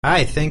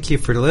Hi, thank you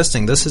for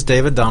listening. This is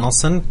David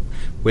Donaldson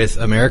with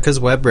America's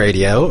Web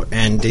Radio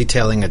and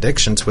Detailing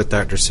Addictions with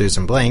Dr.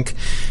 Susan Blank.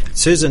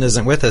 Susan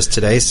isn't with us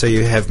today, so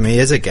you have me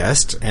as a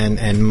guest,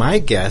 and my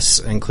guests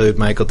include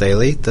Michael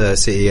Daly, the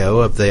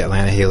CEO of the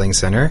Atlanta Healing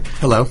Center.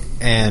 Hello.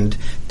 And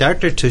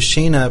Dr.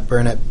 Tushina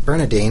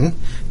Bernadine,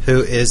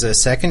 who is a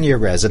second-year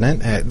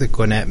resident at the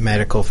Gwinnett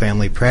Medical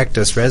Family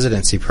Practice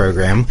Residency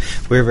Program.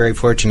 We're very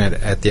fortunate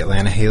at the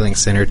Atlanta Healing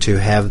Center to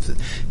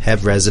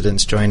have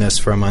residents join us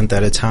for a month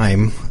at a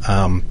time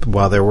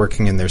while they're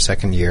working in their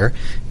second year,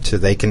 so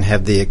they can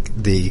have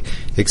the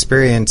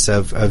experience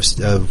of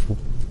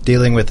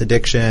dealing with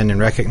addiction and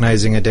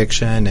recognizing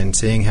addiction and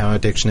seeing how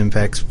addiction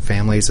impacts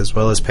families as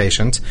well as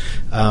patients.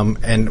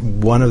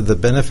 And one of the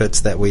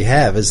benefits that we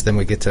have is then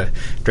we get to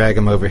drag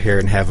them over here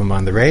and have them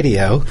on the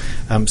radio.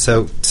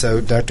 So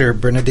Dr.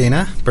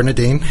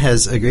 Bernadine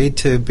has agreed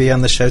to be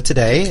on the show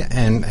today,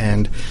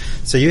 and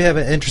so you have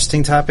an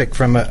interesting topic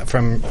from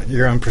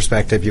your own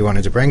perspective you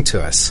wanted to bring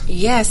to us.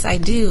 Yes, I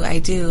do.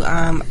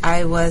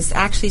 I was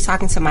actually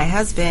talking to my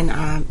husband,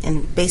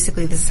 and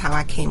basically this is how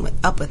I came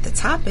up with the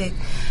topic.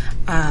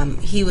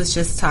 He was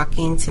just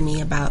talking to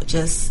me about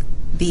just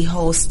the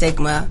whole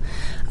stigma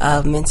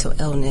of mental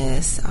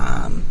illness,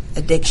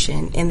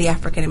 addiction in the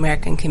African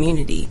American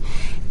community.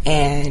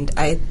 And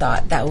I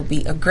thought that would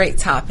be a great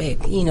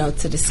topic,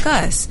 to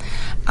discuss.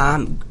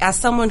 As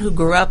someone who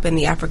grew up in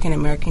the African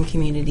American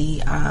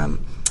community,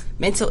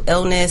 mental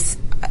illness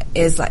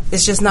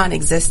it's just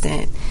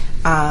non-existent.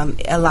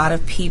 A lot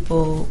of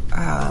people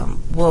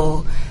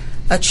will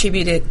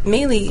attribute it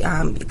mainly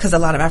because a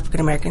lot of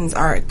African Americans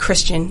are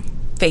Christian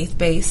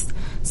faith-based,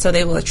 so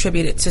they will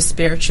attribute it to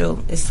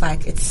spiritual. It's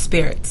like it's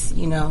spirits,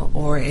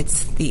 or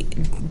it's the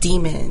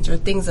demons or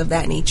things of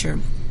that nature,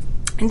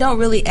 and don't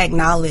really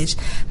acknowledge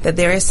that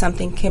there is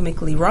something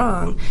chemically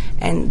wrong,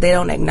 and they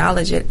don't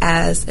acknowledge it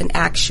as an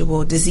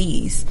actual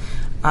disease.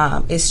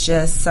 It's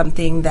just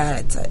something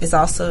that is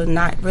also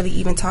not really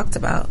even talked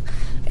about.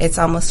 It's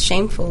almost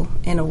shameful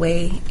in a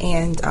way.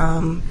 And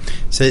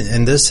so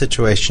in this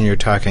situation, you're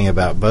talking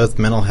about both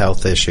mental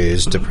health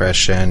issues,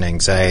 depression,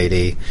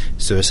 anxiety,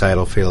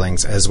 suicidal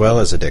feelings, as well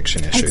as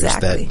addiction issues.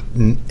 Exactly.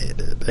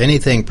 That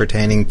anything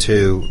pertaining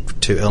to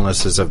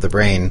illnesses of the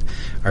brain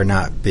are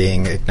not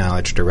being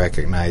acknowledged or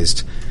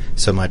recognized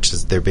so much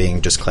as they're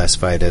being just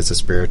classified as a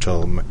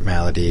spiritual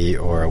malady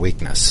or a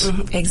weakness.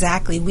 Mm-hmm.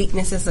 Exactly.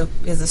 Weakness is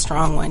a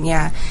strong one.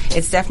 Yeah,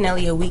 it's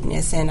definitely a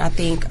weakness. And I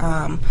think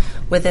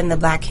within the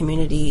Black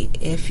community,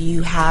 if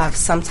you have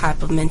some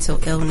type of mental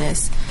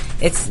illness,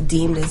 it's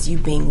deemed as you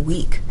being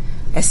weak,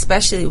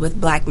 especially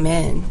with Black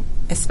men,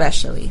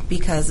 especially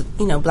because,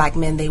 Black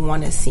men, they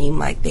want to seem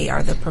like they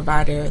are the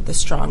provider, the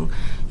strong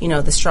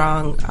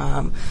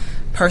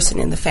person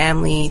in the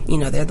family.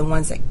 They're the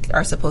ones that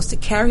are supposed to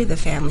carry the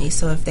family.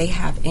 So if they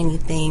have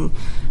anything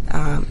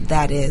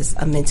that is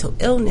a mental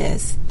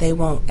illness, they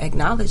won't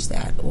acknowledge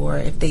that. Or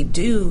if they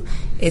do,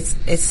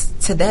 it's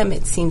to them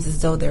it seems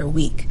as though they're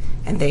weak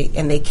and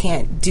they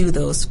can't do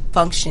those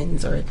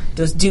functions or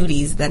those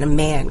duties that a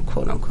man,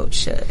 quote unquote,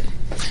 should.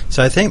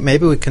 So I think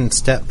maybe we can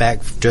step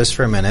back just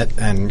for a minute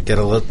and get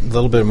a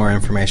little bit more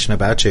information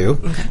about you.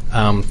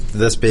 Okay.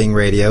 This being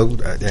radio,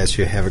 as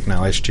you have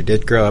acknowledged, you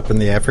did grow up in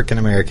the African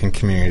American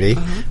community,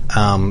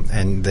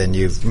 and then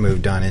you've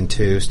moved on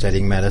into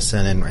studying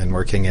medicine and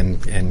working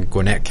in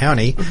Gwinnett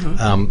County,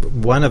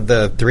 one of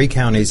the 3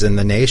 counties in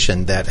the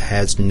nation that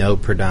has no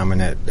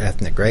predominant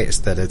ethnic race.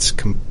 That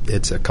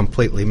it's a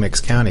completely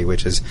mixed county,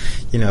 which is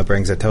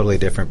brings a totally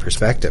different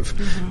perspective.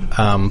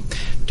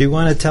 Do you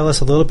want to tell us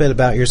a little bit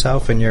about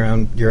yourself and your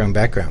own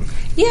background?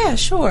 Yeah,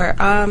 sure.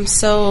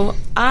 So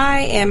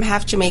I am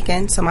half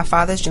Jamaican. So my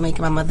father's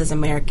Jamaican, my mother's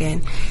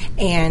American,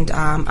 and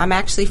I'm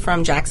actually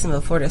from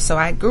Jacksonville, Florida. So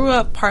I grew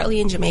up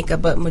partly in Jamaica,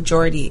 but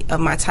majority of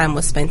my time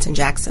was spent in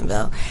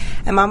Jacksonville.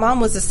 And my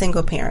mom was a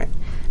single parent.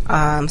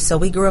 So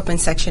we grew up in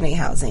Section 8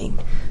 housing.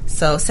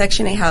 So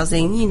Section 8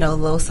 housing,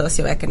 low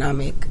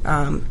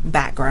socioeconomic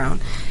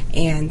background.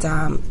 And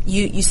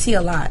you see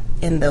a lot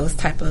in those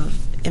type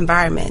of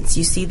environments.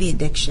 You see the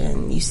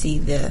addiction. You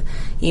see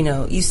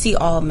you see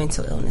all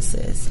mental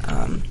illnesses.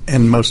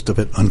 And most of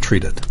it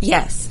untreated.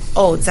 Yes.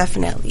 Oh,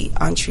 definitely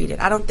untreated.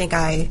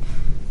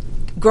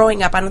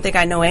 Growing up, I don't think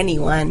I know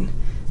anyone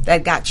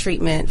that got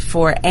treatment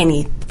for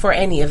any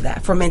of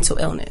that, for mental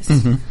illness.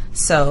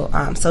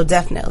 So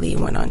definitely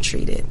went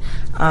untreated.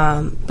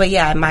 But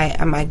yeah,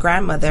 my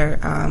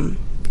grandmother,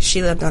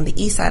 she lived on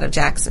the east side of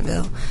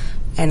Jacksonville.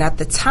 And at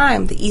the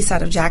time, the east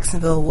side of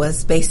Jacksonville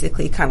was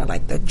basically kind of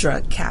like the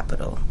drug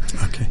capital.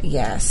 Okay.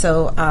 Yeah.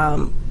 So,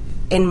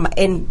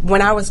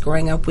 when I was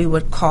growing up, we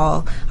would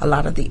call a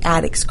lot of the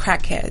addicts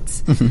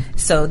crackheads.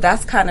 So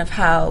that's kind of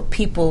how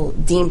people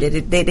deemed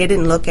it. They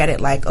didn't look at it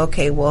like,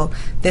 okay, well,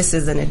 this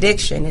is an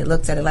addiction. It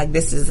looked at it like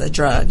this is a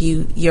drug.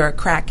 You're a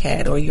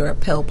crackhead or you're a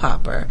pill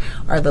popper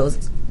or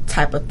those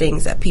type of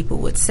things that people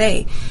would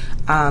say.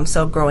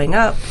 So growing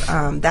up,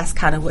 that's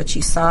kind of what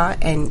you saw.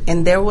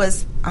 And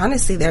there's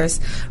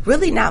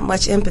really not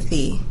much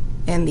empathy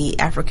in the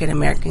African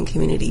American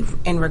community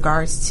in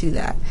regards to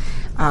that.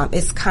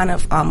 it's kind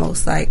of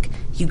almost like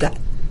you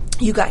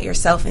got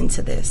yourself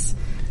into this,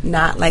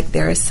 not like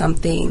there is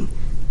something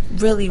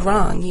really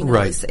wrong.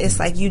 Right. It's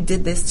like you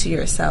did this to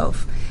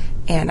yourself.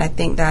 And I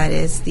think that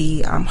is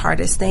the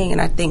hardest thing.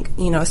 And I think,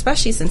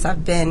 especially since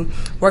I've been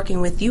working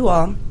with you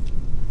all,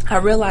 I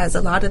realize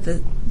a lot of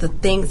the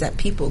things that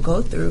people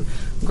go through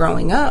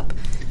growing up,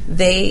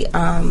 they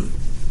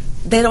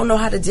don't know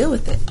how to deal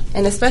with it.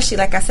 And especially,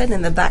 like I said,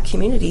 in the Black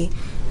community,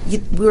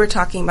 we were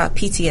talking about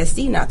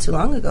PTSD not too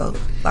long ago.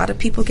 A lot of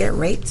people get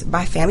raped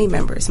by family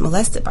members,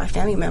 molested by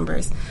family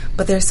members,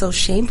 but they're so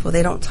shameful.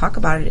 They don't talk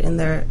about it in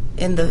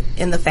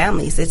the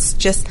families. It's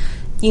just,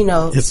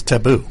 it's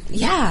taboo.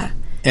 Yeah.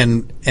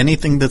 And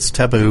anything that's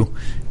taboo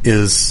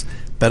is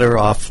better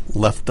off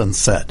left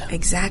unsaid.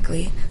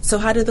 Exactly. So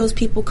how do those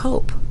people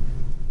cope?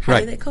 How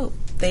do they cope?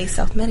 They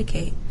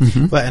self-medicate.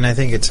 Mm-hmm. Well, and I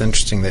think it's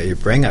interesting that you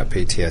bring up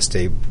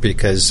PTSD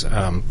because,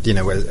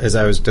 as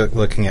I was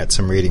looking at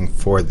some reading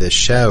for this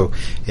show,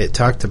 it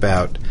talked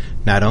about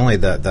not only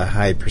the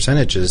high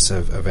percentages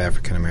of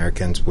African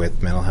Americans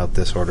with mental health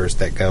disorders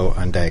that go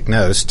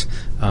undiagnosed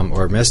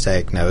or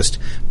misdiagnosed,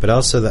 but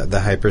also the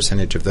high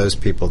percentage of those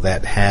people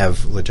that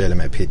have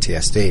legitimate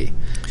PTSD.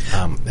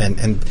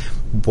 And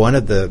one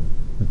of the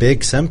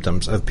big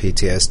symptoms of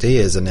PTSD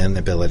is an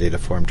inability to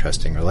form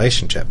trusting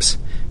relationships.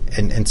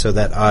 And so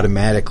that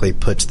automatically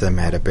puts them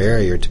at a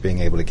barrier to being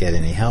able to get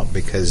any help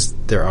because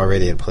they're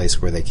already at a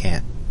place where they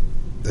can't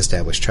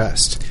establish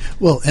trust.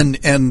 Well, and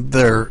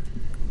their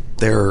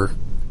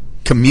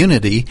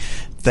community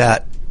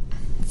that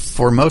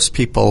for most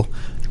people,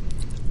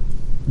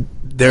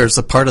 there's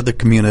a part of the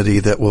community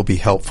that will be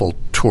helpful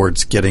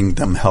towards getting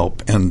them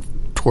help and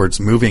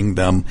towards moving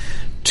them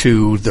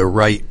to the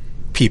right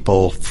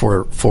people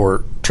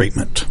for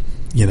treatment,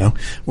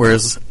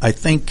 Whereas I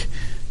think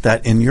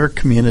that in your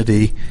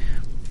community,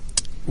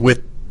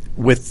 with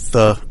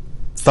the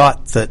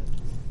thought that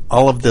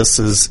all of this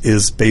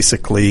is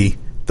basically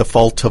the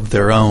fault of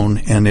their own,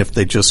 and if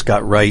they just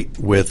got right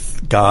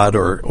with God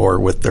or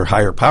with their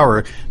higher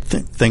power,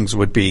 things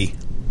would be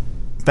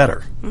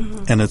better.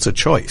 Mm-hmm. And it's a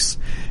choice.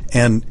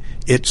 And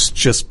it's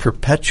just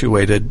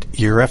perpetuated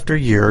year after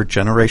year,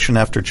 generation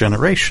after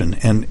generation,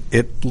 and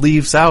it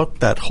leaves out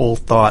that whole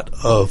thought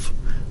of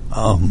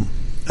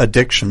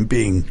addiction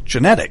being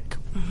genetic.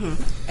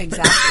 Mm-hmm.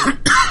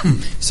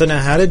 Exactly. So now,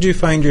 how did you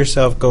find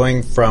yourself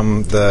going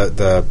from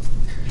the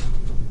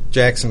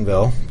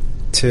Jacksonville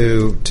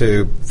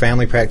to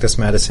family practice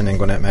medicine in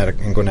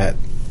Gwinnett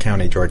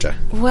County, Georgia?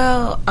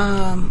 Well,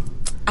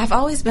 I've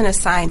always been a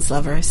science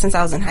lover since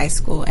I was in high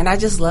school, and I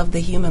just love the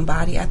human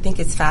body. I think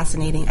it's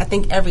fascinating. I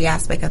think every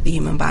aspect of the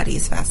human body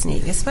is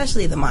fascinating,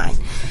 especially the mind.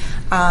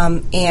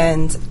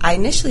 And I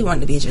initially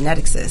wanted to be a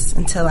geneticist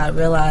until I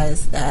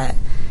realized that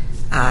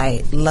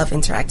I love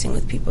interacting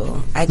with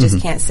people. I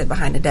just can't sit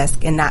behind a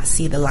desk and not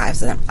see the lives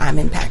that I'm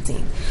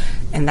impacting.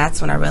 And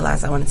that's when I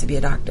realized I wanted to be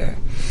a doctor.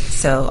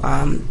 So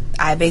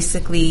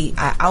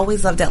I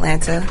always loved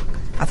Atlanta.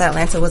 I thought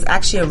Atlanta was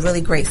actually a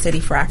really great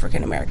city for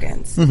African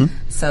Americans. Mm-hmm.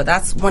 So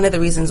that's one of the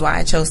reasons why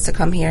I chose to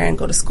come here and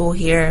go to school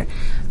here.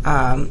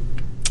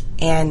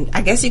 And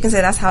I guess you can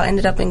say that's how I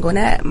ended up in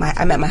Gwinnett.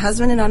 I met my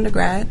husband in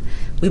undergrad.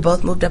 We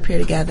both moved up here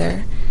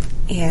together.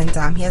 And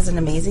he has an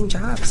amazing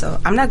job, so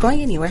I'm not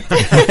going anywhere.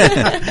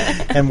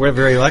 And we're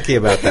very lucky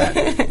about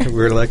that.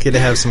 We're lucky to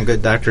have some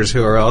good doctors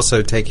who are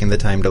also taking the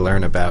time to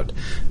learn about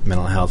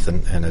mental health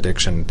and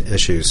addiction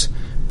issues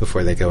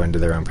before they go into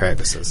their own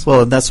practices.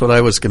 Well, and that's what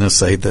I was going to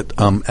say, that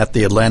at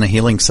the Atlanta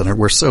Healing Center,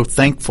 we're so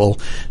thankful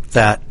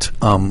that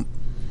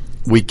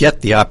we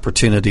get the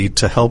opportunity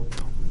to help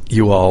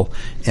you all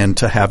and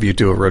to have you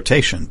do a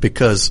rotation,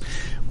 because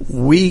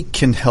we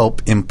can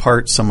help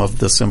impart some of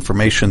this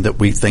information that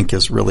we think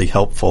is really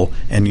helpful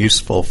and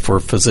useful for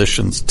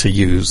physicians to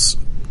use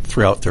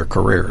throughout their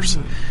careers.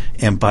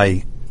 Mm-hmm. And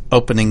by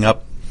opening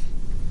up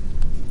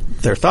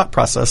their thought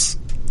process,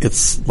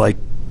 it's like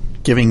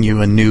giving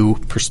you a new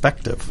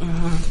perspective.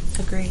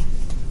 Mm-hmm. Agree.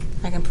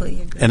 I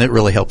completely agree. And it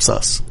really helps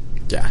us.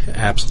 Yeah, it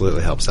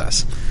absolutely helps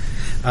us.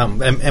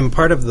 And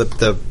part of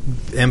the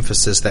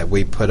emphasis that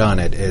we put on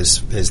it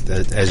is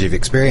that, as you've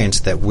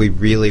experienced, that we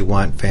really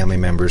want family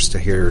members to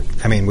hear.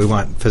 We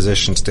want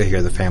physicians to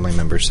hear the family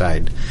member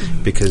side,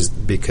 mm-hmm.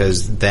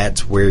 because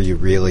that's where you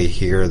really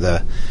hear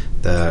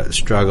the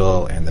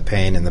struggle and the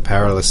pain and the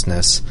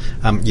powerlessness.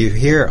 You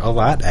hear a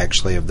lot,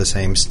 actually, of the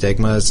same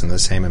stigmas and the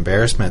same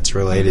embarrassments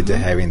related mm-hmm. to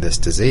having this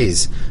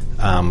disease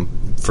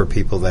for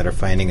people that are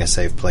finding a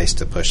safe place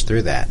to push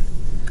through that.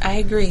 I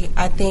agree.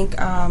 I think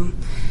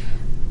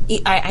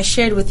I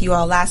shared with you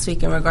all last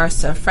week in regards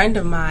to a friend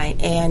of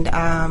mine, and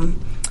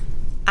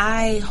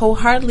I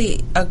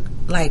wholeheartedly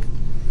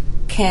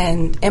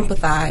can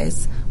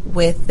empathize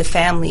with the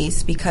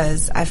families,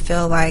 because I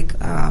feel like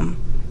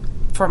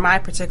for my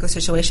particular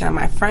situation and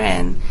my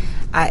friend,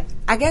 I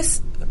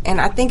guess,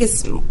 and I think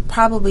it's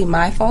probably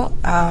my fault,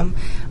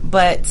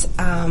 but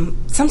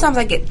sometimes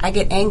I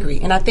get angry,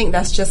 and I think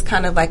that's just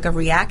kind of like a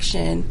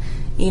reaction.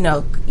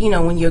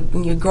 When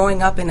you're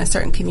growing up in a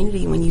certain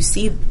community, when you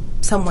see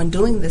someone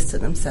doing this to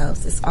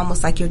themselves, it's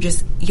almost like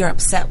you're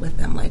upset with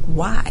them. Like,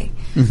 why?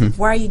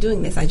 Why are you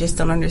doing this? I just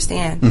don't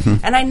understand.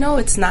 And I know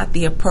it's not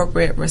the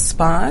appropriate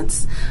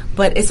response,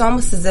 but it's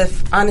almost as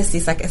if, honestly,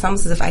 it's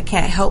almost as if I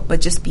can't help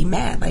but just be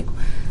mad. Like,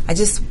 I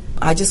just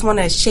want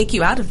to shake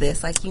you out of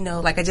this. Like,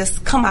 I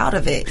just come out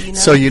of it.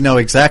 So you know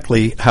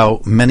exactly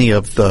how many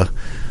of the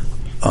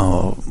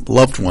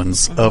loved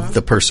ones of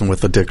the person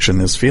with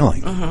addiction is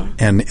feeling,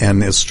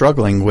 and is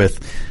struggling with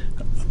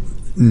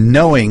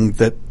knowing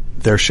that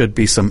there should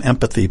be some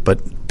empathy,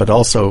 but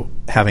also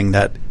having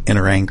that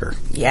inner anger.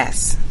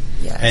 Yes.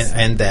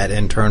 And that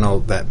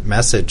that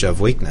message of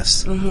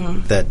weakness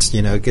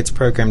that, gets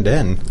programmed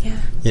in.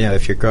 Yeah.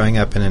 If you're growing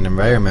up in an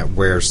environment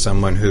where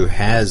someone who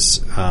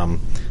has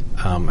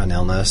an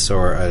illness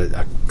or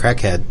a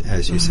crackhead,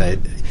 as you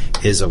said,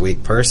 is a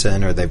weak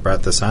person, or they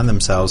brought this on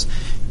themselves,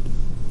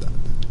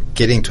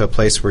 getting to a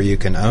place where you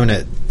can own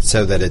it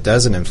so that it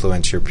doesn't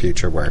influence your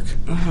future work.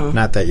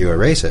 Not that you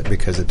erase it,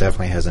 because it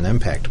definitely has an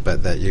impact,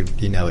 but that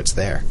you know it's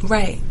there.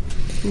 Right.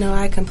 No,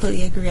 I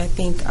completely agree. I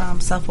think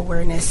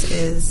self-awareness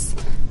is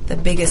the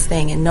biggest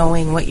thing, and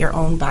knowing what your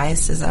own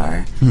biases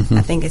are.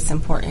 I think it's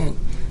important.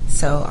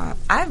 So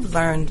I've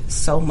learned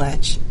so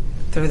much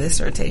through this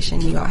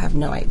rotation. You all have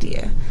no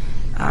idea.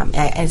 And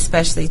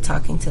especially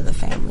talking to the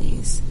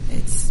families.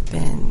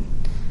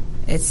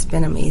 It's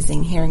been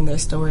amazing hearing their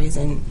stories,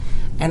 and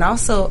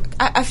also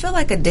I feel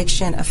like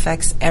addiction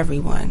affects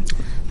everyone.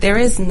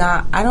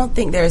 I don't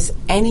think there's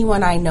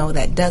anyone I know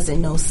that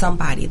doesn't know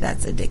somebody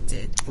that's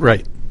addicted.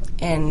 Right.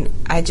 And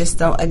I just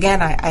don't,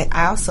 again,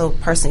 I also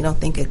personally don't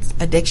think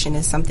addiction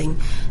is something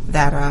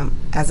that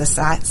as a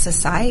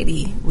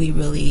society we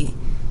really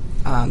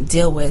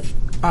deal with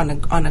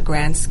on a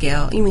grand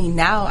scale. I mean,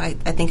 now I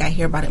think I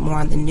hear about it more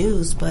on the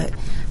news, but I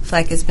feel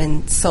like it's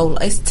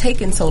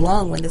taken so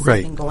long when this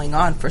has been going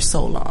on for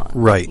so long.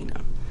 Right.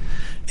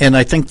 And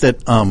I think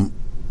that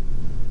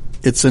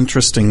it's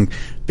interesting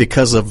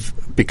because of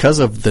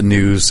the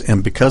news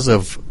and because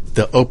of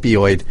the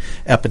opioid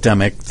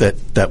epidemic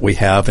that we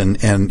have, and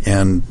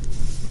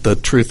the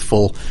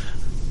truthful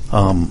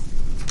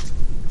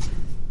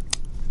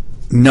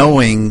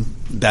knowing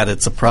that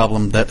it's a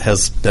problem that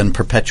has been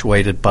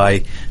perpetuated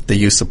by the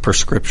use of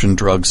prescription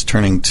drugs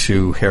turning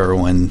to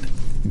heroin,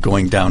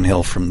 going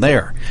downhill from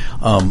there.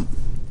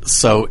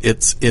 So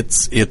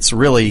it's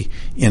really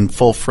in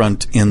full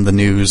front in the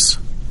news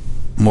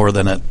more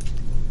than it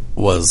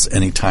was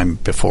any time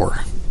before.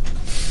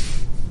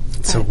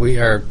 So we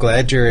are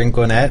glad you're in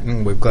Gwinnett,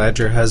 and we're glad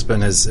your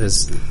husband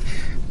is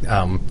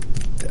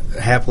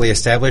happily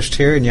established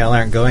here, and y'all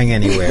aren't going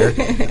anywhere.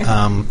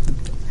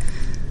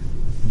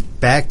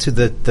 Back to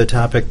the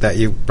topic that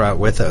you brought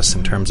with us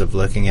in terms of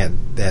looking at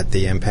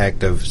the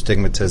impact of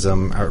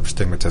stigmatism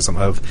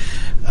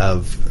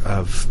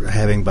of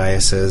having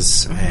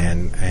biases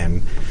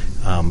and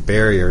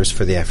barriers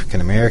for the African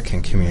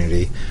American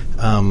community.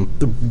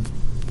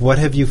 What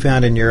have you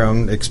found in your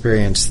own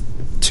experience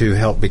to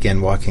help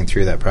begin walking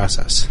through that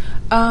process?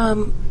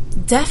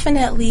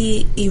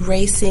 Definitely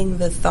erasing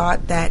the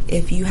thought that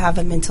if you have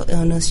a mental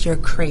illness, you're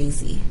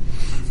crazy.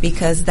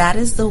 Because that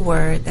is the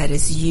word that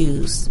is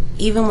used,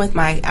 even with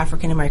my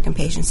African American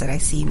patients that I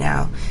see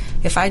now.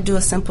 If I do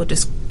a simple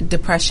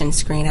depression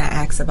screen, I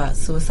ask about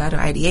suicidal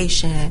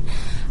ideation,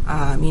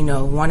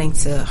 wanting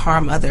to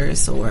harm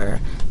others, or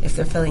if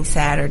they're feeling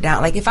sad or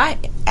down. Like, if I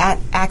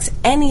ask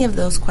any of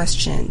those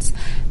questions,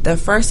 the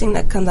first thing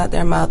that comes out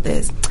their mouth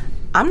is,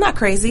 I'm not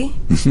crazy.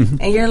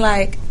 And you're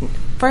like,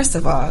 first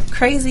of all,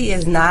 crazy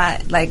is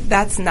not, like,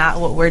 that's not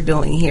what we're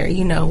doing here.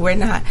 We're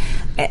not.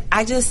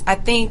 I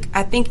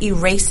think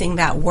erasing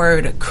that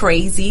word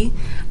crazy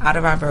out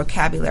of our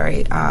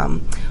vocabulary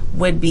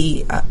would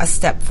be a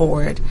step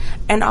forward.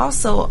 And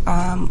also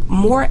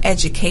more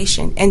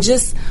education and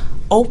just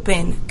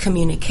open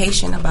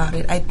communication about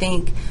it. I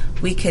think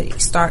we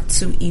could start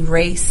to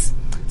erase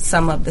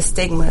some of the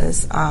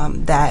stigmas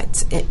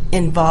that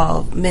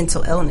involve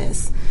mental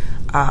illness.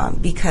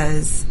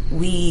 Because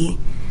we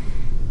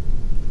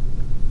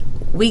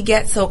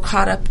get so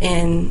caught up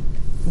in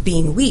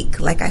being weak,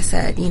 like I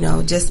said,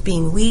 just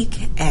being weak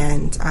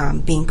and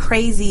being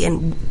crazy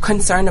and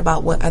concerned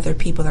about what other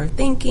people are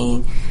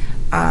thinking.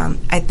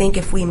 I think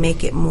if we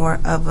make it more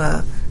of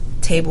a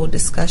table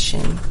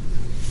discussion,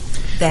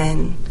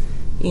 then,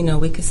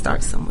 we could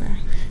start somewhere.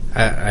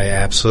 I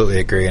absolutely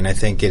agree, and I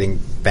think getting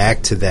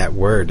back to that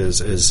word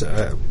is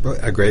a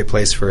great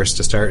place for us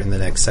to start in the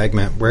next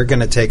segment. We're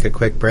going to take a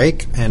quick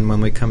break, and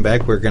when we come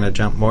back, we're going to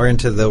jump more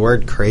into the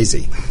word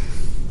crazy.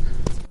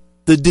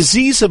 The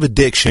disease of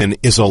addiction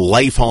is a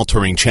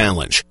life-altering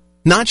challenge,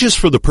 not just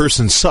for the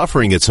person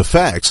suffering its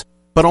effects,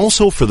 but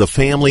also for the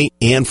family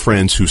and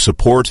friends who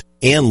support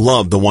and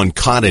love the one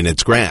caught in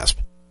its grasp.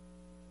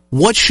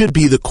 What should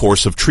be the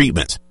course of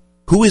treatment?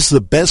 Who is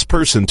the best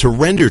person to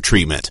render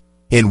treatment?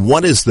 And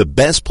what is the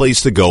best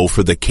place to go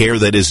for the care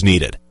that is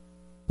needed?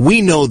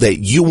 We know that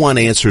you want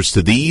answers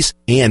to these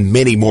and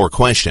many more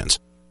questions.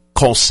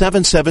 Call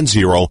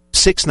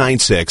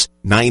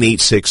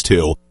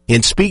 770-696-9862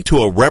 and speak to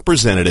a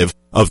representative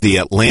of the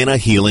Atlanta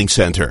Healing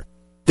Center.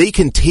 they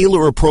can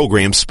tailor a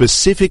program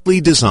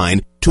specifically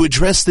designed to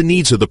address the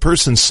needs of the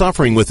person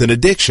suffering with an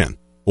addiction,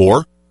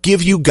 or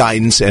give you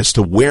guidance as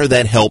to where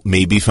that help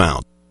may be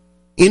found.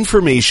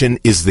 Information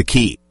is the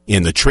key,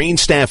 and the trained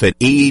staff at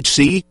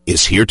AHC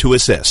is here to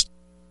assist.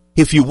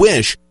 If you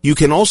wish, you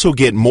can also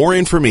get more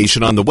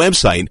information on the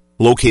website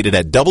located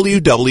at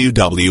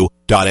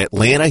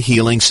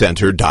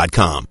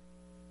www.atlantahealingcenter.com.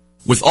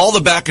 With all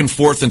the back and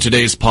forth in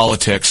today's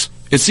politics,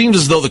 it seems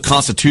as though the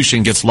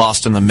Constitution gets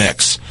lost in the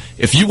mix.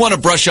 If you want to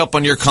brush up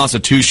on your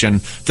Constitution,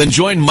 then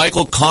join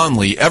Michael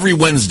Conley every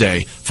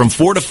Wednesday from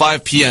 4 to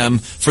 5 p.m.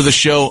 for the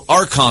show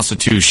Our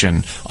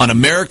Constitution on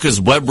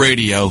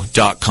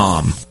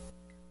americaswebradio.com.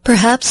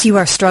 Perhaps you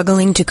are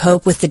struggling to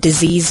cope with the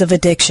disease of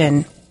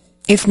addiction.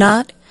 If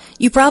not,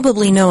 you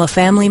probably know a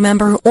family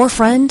member or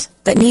friend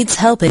that needs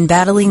help in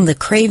battling the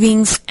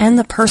cravings and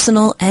the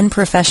personal and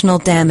professional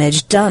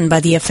damage done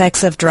by the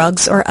effects of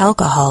drugs or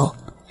alcohol.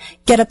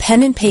 Get a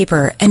pen and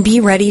paper and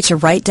be ready to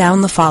write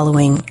down the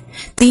following.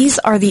 These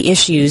are the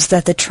issues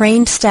that the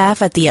trained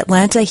staff at the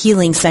Atlanta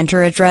Healing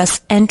Center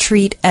address and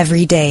treat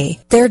every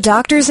day. Their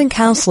doctors and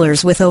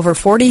counselors with over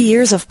 40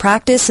 years of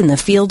practice in the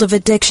field of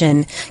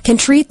addiction can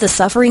treat the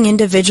suffering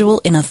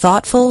individual in a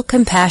thoughtful,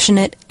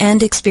 compassionate,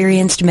 and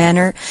experienced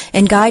manner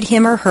and guide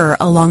him or her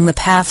along the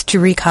path to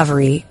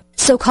recovery.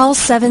 So call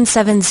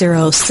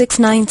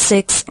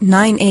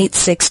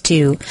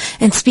 770-696-9862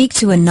 and speak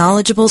to a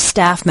knowledgeable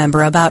staff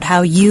member about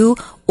how you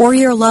or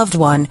your loved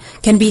one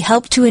can be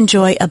helped to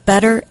enjoy a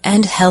better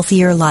and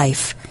healthier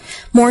life.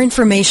 More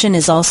information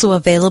is also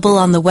available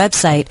on the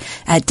website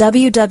at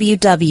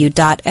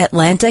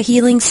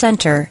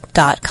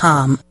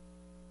www.atlantahealingcenter.com.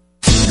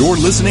 You're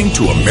listening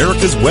to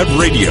America's Web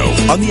Radio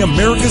on the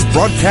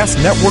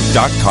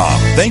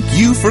AmericasBroadcastNetwork.com. Thank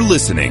you for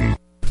listening.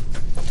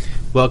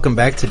 Welcome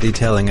back to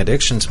Detailing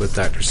Addictions with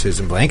Dr.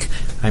 Susan Blank.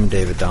 I'm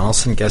David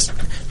Donaldson, guest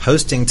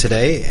hosting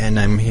today, and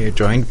I'm here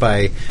joined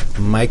by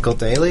Michael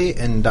Daly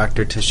and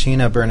Dr.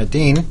 Tashina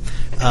Bernadine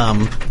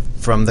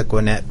from the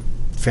Gwinnett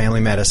Family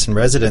Medicine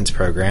Residence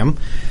Program.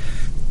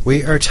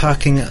 We are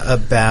talking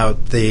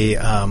about the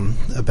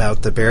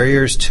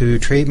barriers to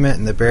treatment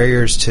and the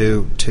barriers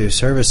to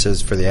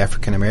services for the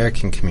African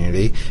American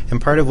community.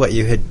 And part of what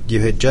you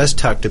had just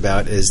talked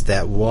about is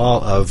that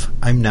wall of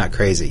 "I'm not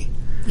crazy."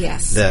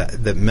 Yes.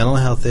 The mental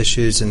health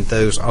issues and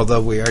those,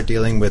 although we are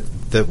dealing with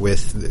the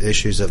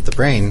issues of the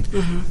brain,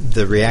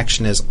 the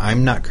reaction is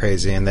I'm not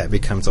crazy, and that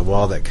becomes a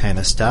wall that kind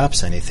of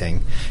stops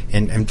anything.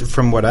 And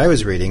from what I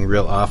was reading,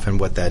 real often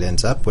what that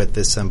ends up with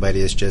is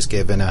somebody is just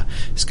given a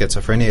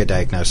schizophrenia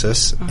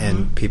diagnosis,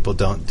 and people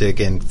don't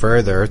dig in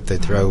further. They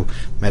throw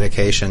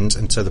medications,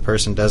 and so the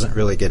person doesn't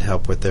really get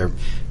help with their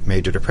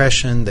major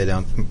depression. They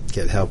don't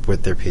get help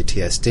with their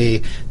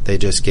PTSD. They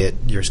just get,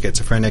 you're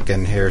schizophrenic,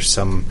 and here's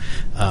some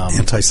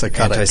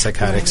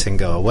antipsychotics and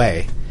go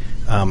away.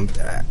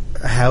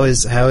 How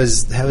is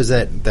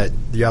that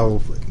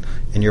y'all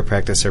in your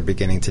practice are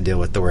beginning to deal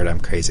with the word "I'm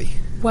crazy"?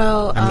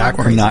 Well, I'm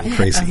not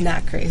crazy. I'm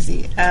not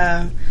crazy.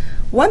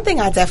 One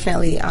thing I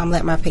definitely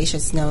let my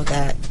patients know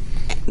that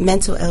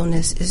mental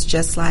illness is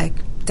just like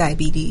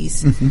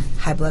diabetes,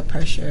 high blood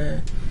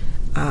pressure,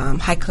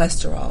 high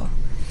cholesterol.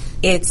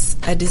 It's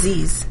a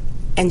disease.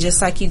 And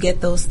just like you get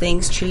those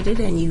things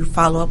treated and you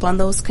follow up on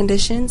those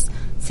conditions,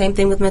 same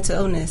thing with mental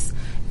illness.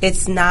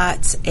 It's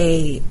not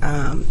a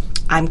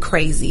I'm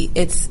crazy.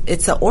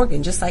 It's an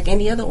organ, just like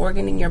any other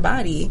organ in your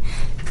body.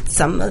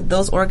 Some of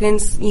those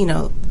organs,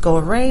 go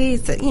away.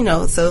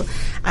 So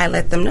I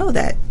let them know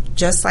that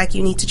just like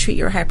you need to treat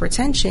your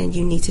hypertension,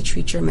 you need to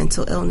treat your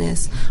mental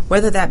illness,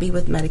 whether that be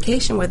with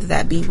medication, whether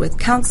that be with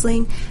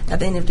counseling. At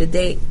the end of the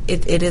day,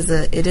 it is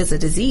a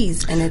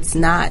disease, and it's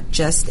not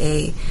just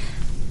a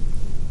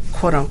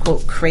quote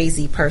unquote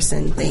crazy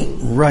person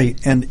thing. Right,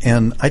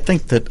 and I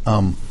think that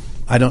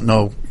I don't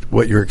know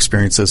what your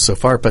experience is so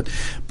far, but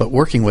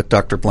working with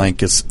Dr.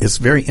 Blank is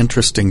very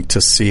interesting to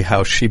see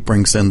how she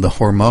brings in the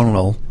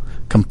hormonal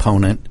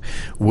component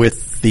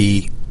with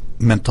the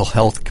mental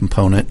health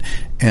component,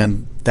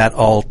 and that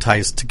all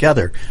ties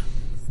together.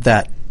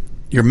 That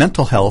your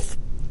mental health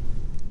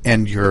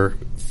and your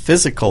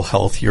physical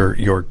health,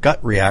 your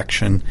gut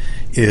reaction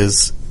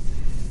is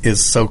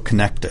so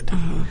connected,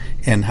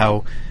 and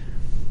how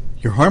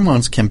your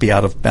hormones can be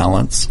out of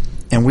balance,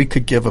 and we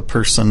could give a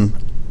person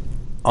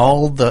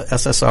all the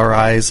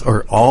SSRIs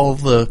or all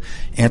the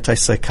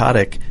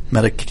antipsychotic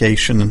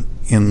medication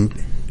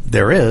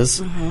there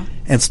is,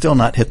 and still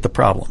not hit the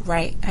problem.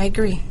 Right, I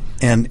agree.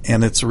 And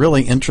it's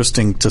really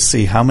interesting to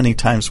see how many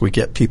times we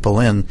get people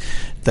in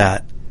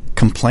that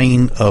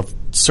complain of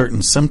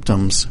certain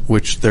symptoms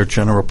which their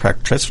general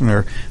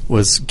practitioner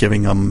was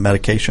giving them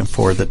medication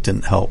for that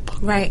didn't help.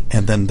 Right.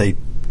 And then they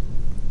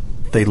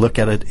look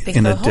at it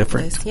in a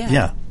different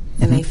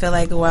And they feel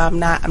like, well, I'm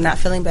not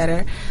feeling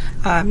better.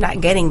 I'm not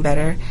getting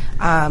better.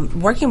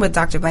 Working with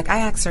Dr. Blank, I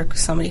ask her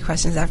so many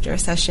questions after a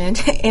session.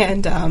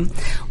 And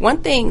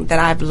one thing that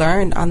I've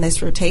learned on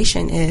this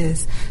rotation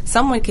is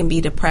someone can be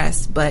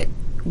depressed, but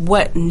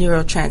what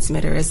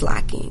neurotransmitter is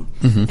lacking.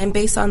 And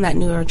based on that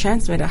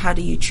neurotransmitter, how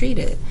do you treat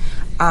it?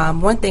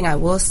 One thing I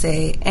will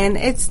say, and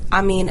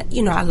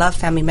I love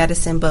family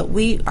medicine, but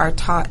we are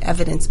taught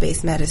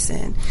evidence-based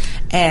medicine.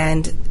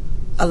 And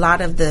a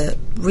lot of the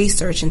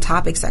research and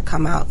topics that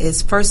come out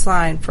is first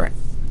line for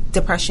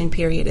depression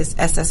period is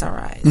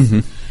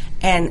SSRIs.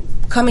 And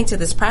coming to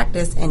this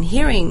practice and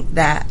hearing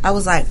that, I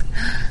was like,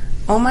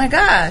 oh my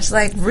gosh,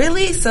 like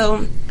really?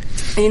 So,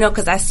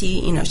 because I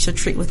see, she'll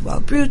treat with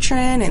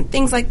Wellbutrin and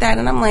things like that.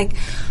 And I'm like,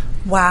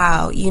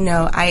 wow,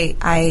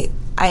 I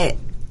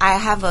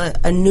have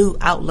a new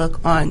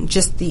outlook on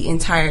just the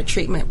entire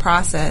treatment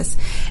process.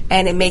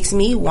 And it makes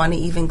me want to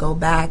even go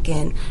back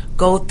and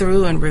go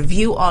through and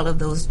review all of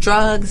those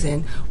drugs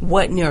and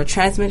what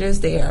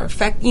neurotransmitters they are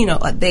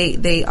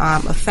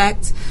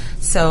affect.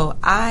 So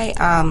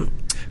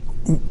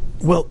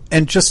Well,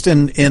 and just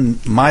in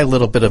my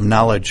little bit of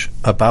knowledge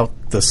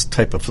about this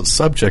type of a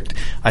subject,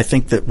 I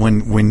think that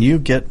when you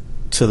get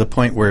to the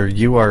point where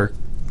you are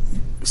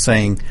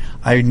saying,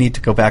 I need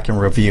to go back and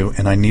review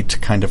and I need to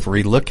kind of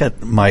relook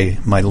at my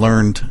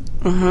learned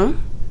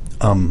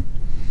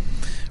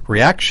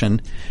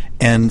reaction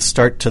and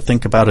start to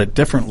think about it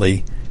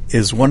differently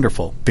is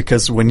wonderful.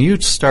 Because when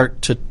you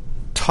start to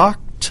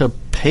talk to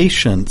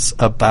patients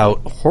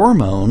about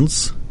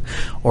hormones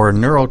or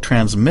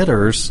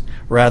neurotransmitters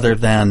rather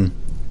than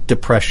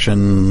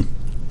depression,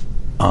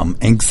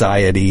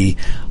 anxiety,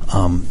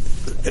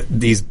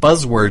 these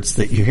buzzwords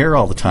that you hear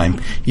all the time,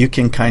 you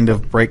can kind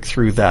of break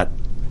through that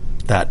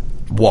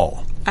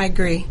wall. I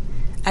agree.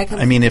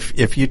 I mean,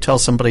 if you tell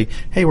somebody,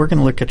 hey, we're going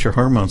to look at your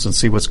hormones and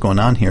see what's going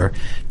on here,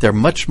 they're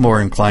much more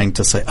inclined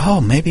to say,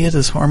 oh, maybe it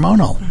is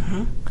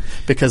hormonal.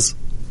 Because...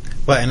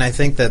 Well, and I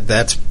think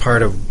that's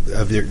part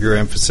of your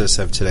emphasis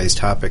of today's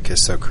topic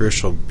is so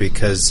crucial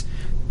because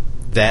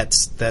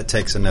that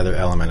takes another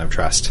element of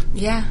trust.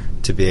 Yeah.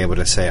 To be able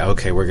to say,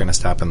 okay, we're going to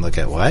stop and look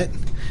at what?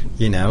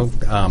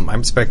 I'm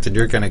expecting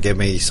you're going to give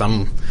me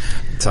something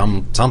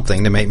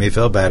to make me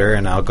feel better,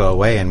 and I'll go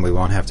away, and we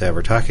won't have to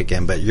ever talk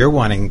again. But you're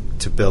wanting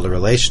to build a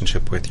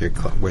relationship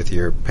with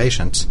your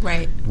patients,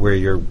 right? Where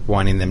you're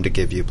wanting them to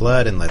give you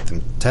blood and let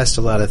them test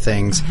a lot of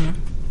things,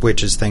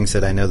 which is things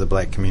that I know the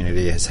Black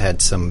community has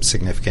had some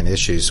significant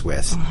issues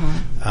with.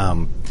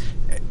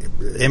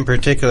 In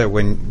particular,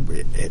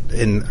 when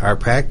in our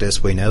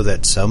practice, we know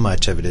that so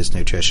much of it is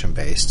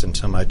nutrition-based and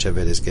so much of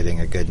it is getting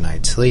a good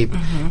night's sleep.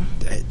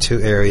 Two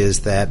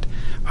areas that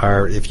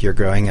are, if you're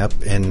growing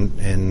up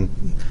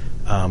in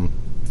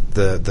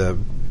the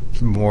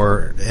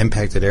more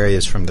impacted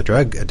areas from the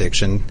drug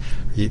addiction,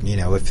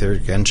 if there are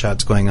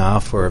gunshots going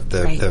off or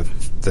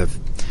if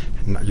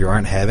you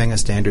aren't having a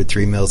standard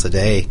 3 meals a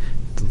day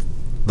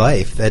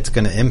life, that's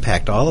going to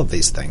impact all of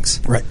these things.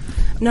 Right.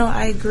 No,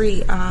 I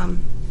agree.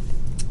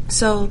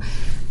 So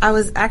I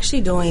was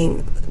actually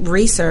doing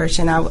research,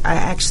 and I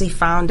actually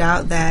found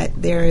out that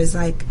there is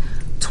like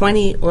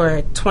 20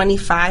 or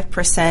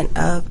 25%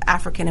 of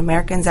African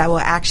Americans that will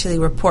actually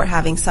report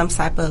having some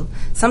type of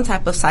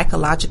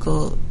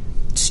psychological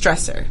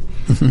stressor,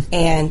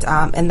 and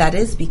that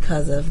is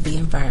because of the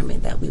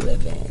environment that we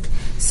live in.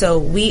 So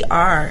we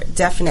are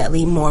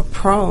definitely more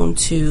prone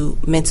to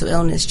mental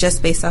illness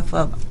just based off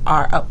of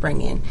our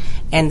upbringing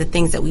and the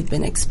things that we've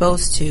been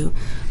exposed to.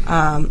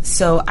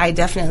 So I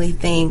definitely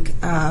think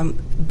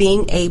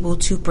being able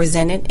to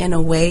present it in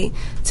a way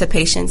to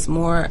patients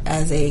more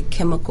as a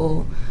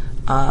chemical,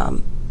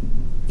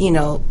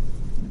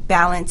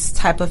 balance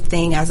type of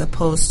thing as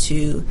opposed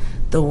to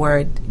the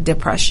word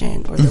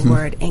depression or the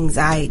word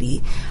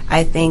anxiety.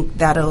 I think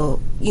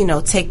that'll,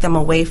 take them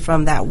away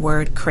from that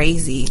word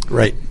crazy.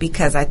 Right.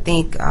 Because I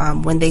think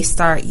when they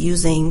start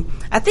using,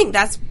 I think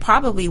that's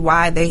probably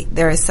why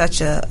there is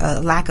such a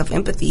lack of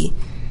empathy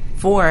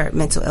for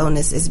mental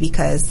illness, is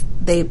because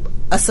they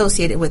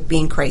associate it with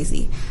being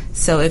crazy.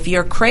 So if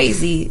you're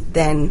crazy,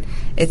 then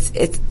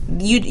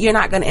you're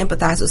not going to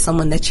empathize with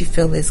someone that you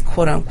feel is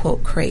quote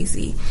unquote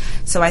crazy.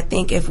 So I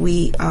think if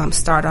we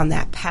start on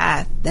that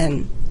path,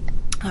 then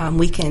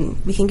we can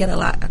get a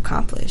lot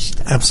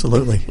accomplished.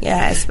 Absolutely.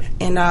 Yes,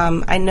 and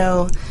I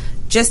know,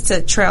 just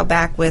to trail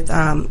back with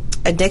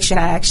addiction,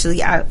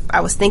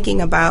 I was thinking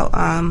about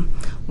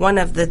one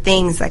of the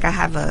things. Like I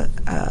have a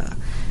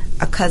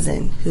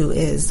cousin who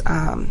is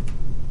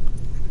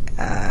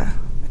I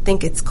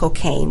think it's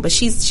cocaine, but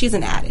she's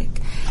an addict,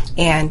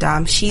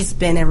 and she's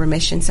been in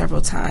remission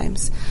several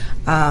times,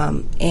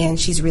 and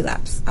she's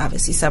relapsed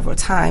obviously several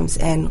times.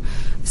 And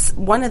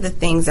one of the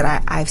things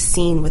that I've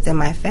seen within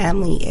my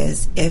family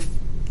is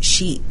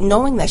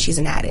knowing that she's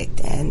an addict,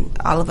 and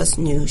all of us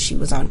knew she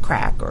was on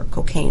crack or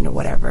cocaine or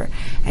whatever,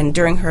 and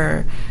during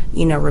her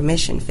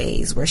remission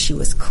phase where she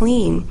was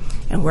clean,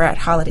 and we're at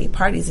holiday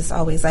parties, it's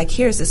always like,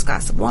 here's this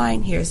glass of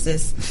wine, here's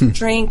this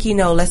drink,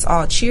 let's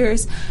all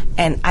cheers.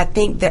 And I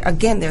think that,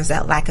 again, there's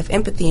that lack of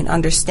empathy and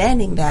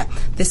understanding that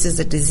this is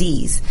a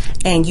disease,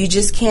 and you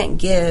just can't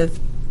give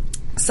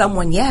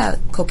someone,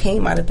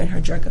 cocaine might have been her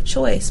drug of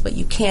choice, but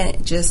you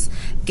can't just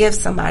give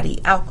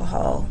somebody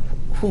alcohol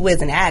who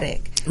is an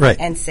addict Right.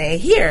 and say,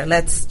 here,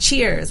 let's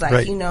cheers, like,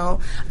 Right. you know,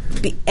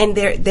 and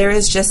there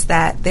is just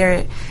that,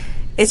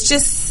 it's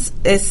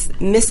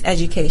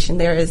miseducation.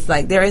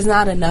 There is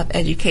not enough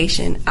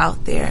education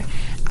out there.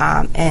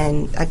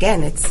 And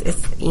again, it's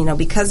you know,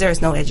 because there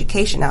is no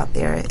education out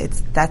there,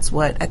 that's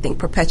what I think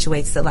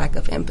perpetuates the lack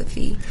of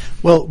empathy.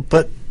 Well,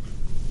 but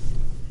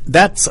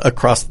that's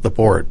across the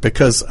board,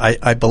 because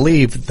I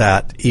believe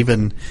that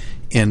even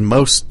in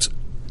most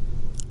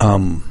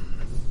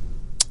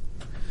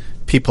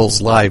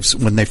people's lives,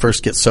 when they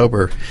first get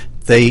sober,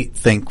 they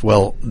think,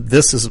 well,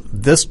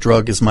 this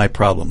drug is my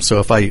problem. So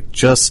if I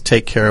just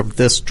take care of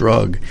this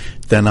drug,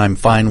 then I'm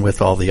fine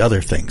with all the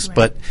other things. Right.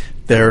 But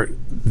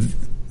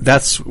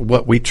that's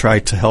what we try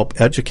to help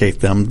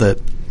educate them, that,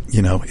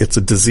 you know, it's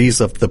a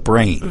disease of the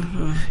brain.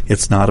 Mm-hmm.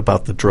 It's not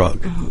about the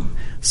drug. Mm-hmm.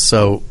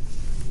 So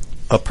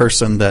a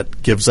person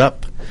that gives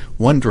up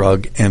one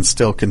drug and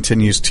still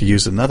continues to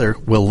use another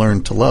will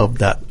learn to love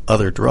that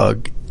other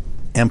drug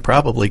and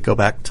probably go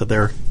back to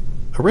their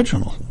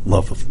original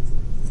love of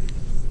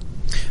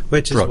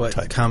which is drug what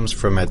type. comes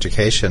from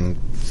education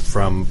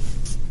from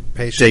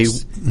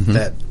patients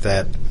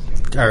that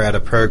are at a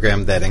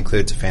program that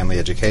includes family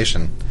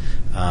education,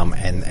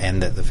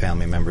 and that the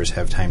family members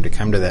have time to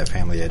come to that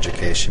family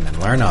education and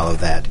learn all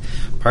of that.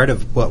 Part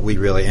of what we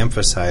really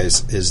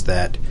emphasize is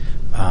that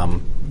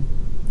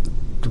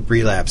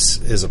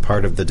relapse is a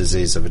part of the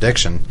disease of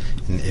addiction,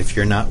 and if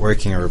you're not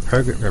working a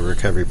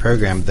recovery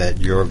program, that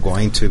you're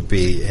going to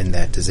be in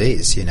that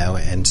disease, you know.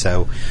 And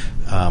so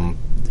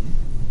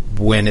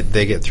when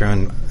they get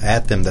thrown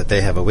at them that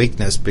they have a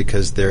weakness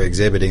because they're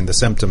exhibiting the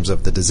symptoms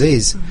of the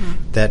disease,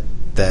 that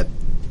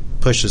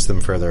pushes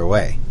them further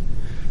away.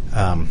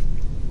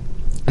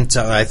 And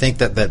so I think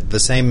that the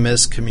same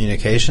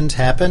miscommunications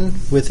happen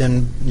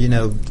within, you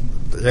know,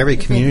 every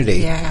community.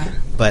 Yeah.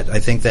 But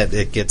I think that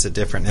it gets a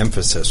different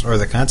emphasis, or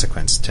the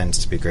consequence tends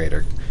to be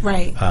greater.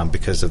 Right.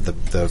 Because of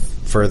the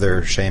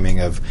further shaming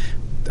of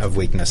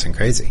weakness and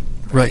crazy.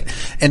 Right.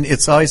 And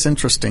it's always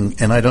interesting,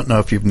 and I don't know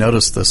if you've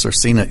noticed this or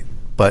seen it,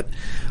 but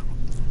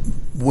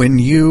when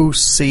you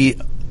see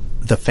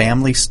the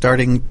family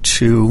starting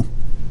to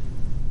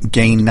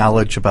gain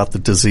knowledge about the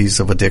disease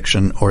of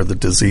addiction or the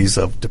disease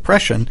of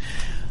depression,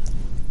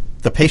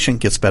 the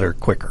patient gets better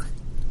quicker.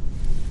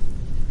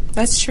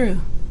 That's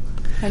true.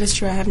 That is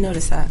true. I have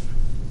noticed that.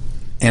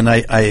 And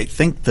I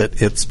think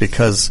that it's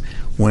because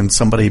when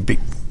somebody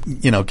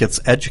gets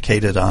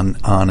educated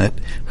on it,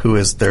 who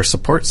is their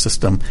support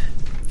system,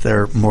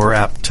 they're more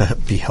apt to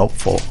be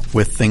helpful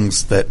with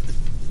things that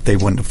they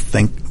wouldn't have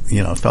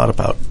thought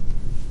about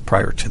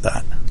prior to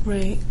that.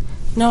 Right.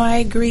 No, I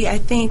agree. I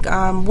think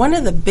one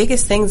of the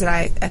biggest things that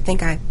I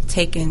think I've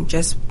taken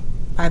just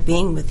by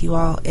being with you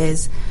all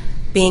is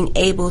being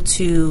able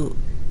to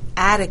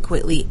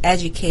adequately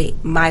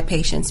educate my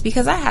patients,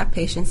 because I have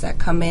patients that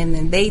come in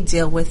and they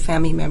deal with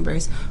family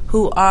members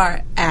who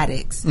are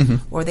addicts,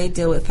 or they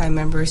deal with family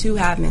members who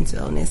have mental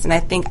illness, and I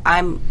think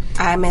I'm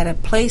at a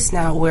place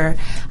now where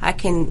I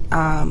can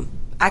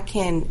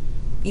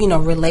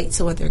relate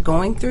to what they're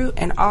going through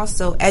and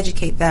also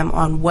educate them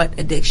on what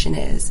addiction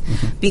is.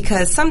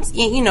 Because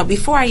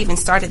before I even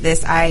started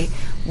this, I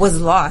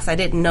was lost. I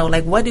didn't know,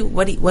 like, what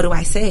do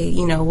I say?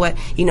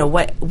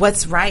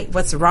 What's right,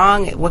 what's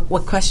wrong?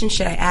 What questions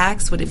should I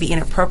ask? Would it be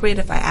inappropriate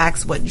if I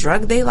asked what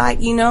drug they like?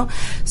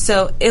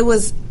 So it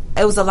was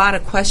a lot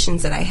of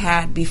questions that I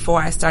had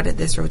before I started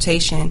this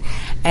rotation,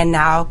 and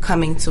now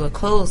coming to a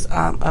close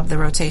of the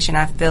rotation,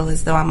 I feel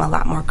as though I'm a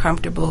lot more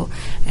comfortable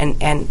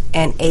and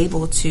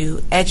able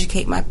to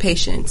educate my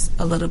patients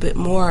a little bit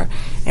more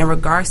in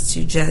regards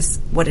to just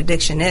what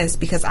addiction is,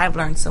 because I've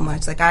learned so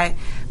much.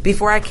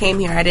 Before I came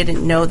here, I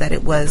didn't know that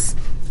it was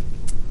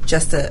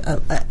just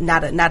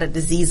not a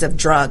disease of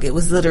drug. It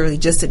was literally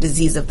just a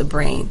disease of the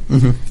brain.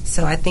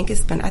 So I think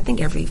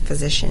every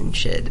physician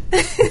should.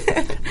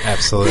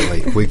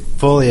 Absolutely. We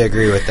fully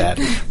agree with that.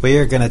 We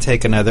are going to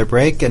take another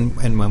break,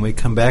 and when we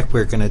come back,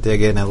 we're going to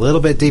dig in a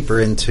little bit deeper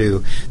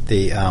into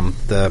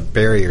the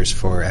barriers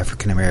for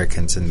African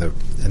Americans in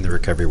the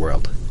recovery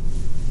world.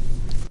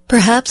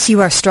 Perhaps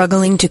you are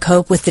struggling to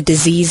cope with the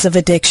disease of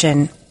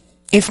addiction.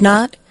 If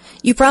not,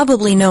 you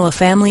probably know a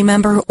family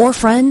member or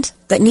friend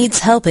that needs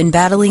help in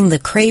battling the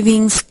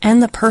cravings and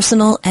the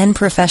personal and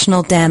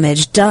professional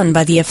damage done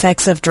by the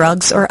effects of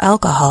drugs or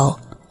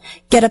alcohol.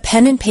 Get a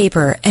pen and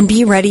paper and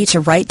be ready to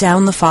write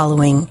down the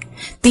following.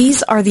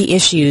 These are the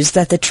issues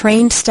that the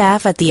trained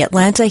staff at the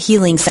Atlanta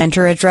Healing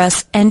Center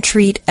address and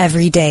treat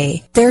every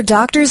day. Their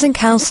doctors and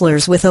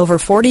counselors with over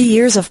 40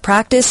 years of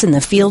practice in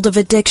the field of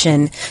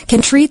addiction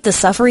can treat the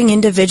suffering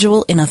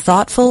individual in a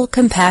thoughtful,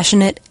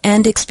 compassionate,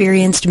 and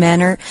experienced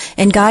manner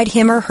and guide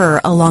him or her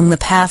along the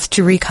path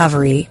to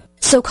recovery.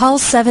 So call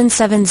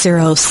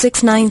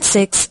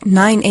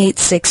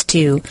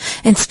 770-696-9862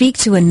 and speak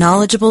to a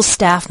knowledgeable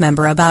staff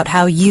member about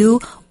how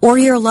you or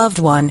your loved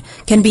one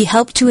can be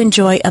helped to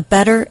enjoy a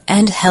better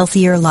and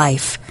healthier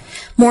life.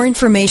 More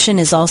information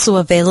is also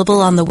available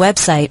on the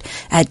website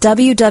at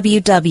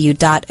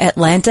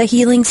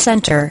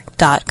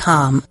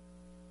www.atlantahealingcenter.com.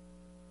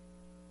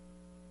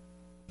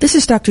 This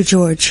is Dr.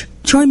 George.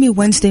 Join me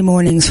Wednesday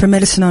mornings for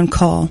Medicine on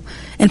Call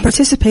and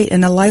participate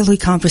in a lively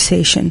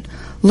conversation.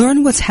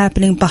 Learn what's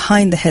happening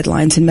behind the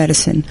headlines in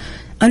medicine,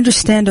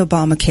 understand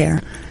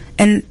Obamacare,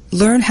 and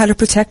learn how to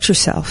protect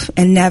yourself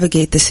and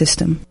navigate the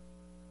system.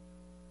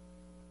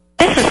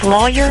 This is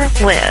Lawyer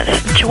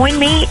Liz. Join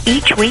me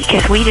each week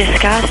as we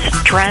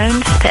discuss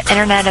drones, the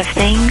Internet of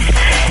Things,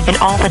 and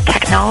all the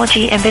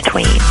technology in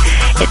between.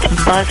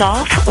 It's Buzz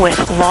Off with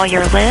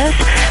Lawyer Liz,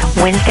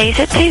 Wednesdays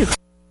at 2.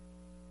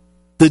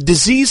 The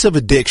disease of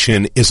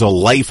addiction is a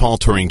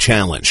life-altering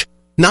challenge,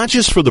 not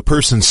just for the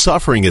person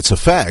suffering its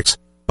effects,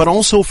 but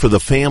also for the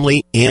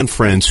family and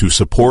friends who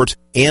support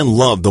and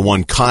love the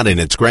one caught in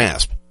its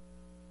grasp.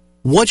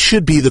 What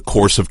should be the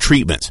course of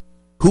treatment?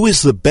 Who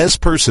is the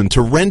best person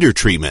to render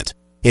treatment?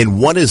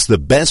 And what is the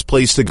best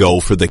place to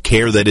go for the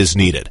care that is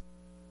needed?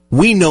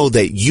 We know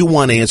that you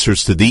want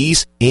answers to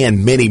these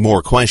and many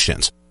more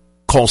questions.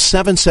 Call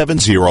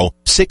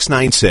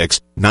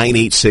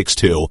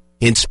 770-696-9862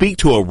 and speak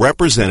to a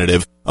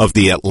representative of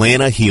the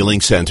Atlanta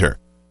Healing Center.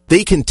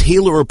 They can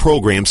tailor a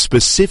program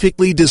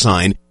specifically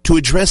designed to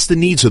address the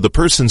needs of the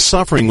person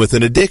suffering with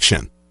an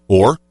addiction,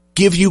 or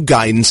give you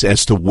guidance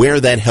as to where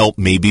that help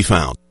may be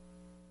found.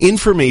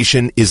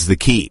 Information is the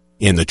key,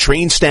 and the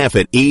trained staff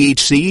at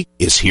AHC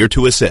is here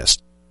to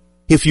assist.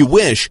 If you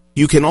wish,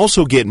 you can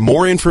also get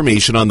more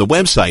information on the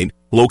website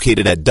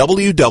located at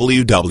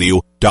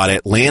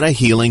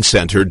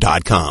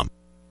www.atlantahealingcenter.com.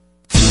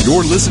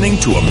 You're listening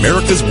to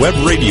America's Web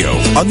Radio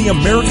on the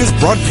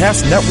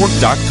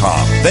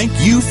AmericasBroadcastNetwork.com. Thank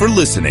you for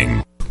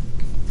listening.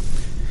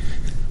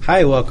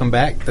 Hi, welcome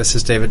back. This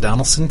is David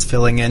Donaldson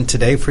filling in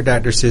today for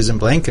Dr. Susan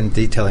Blank in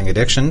Detailing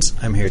Addictions.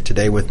 I'm here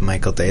today with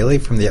Michael Daly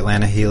from the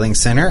Atlanta Healing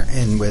Center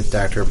and with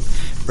Dr.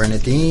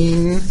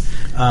 Bernadine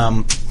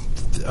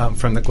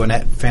from the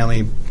Gwinnett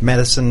Family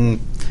Medicine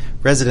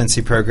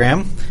Residency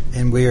Program,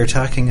 and we are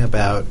talking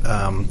about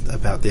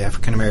the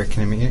African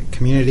American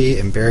community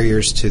and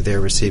barriers to their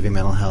receiving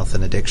mental health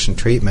and addiction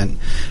treatment.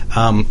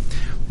 I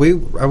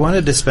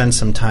wanted to spend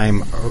some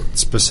time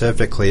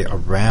specifically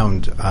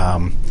around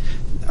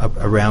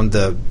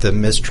the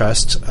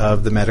mistrust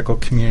of the medical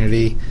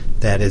community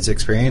that is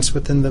experienced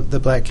within the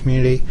black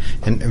community.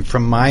 And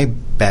from my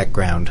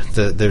background,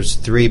 there's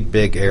three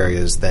big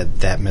areas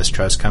that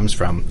mistrust comes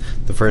from.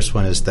 The first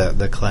one is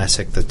the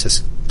classic, the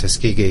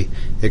Tuskegee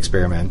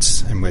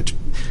experiments, in which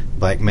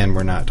black men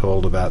were not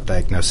told about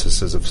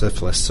diagnoses of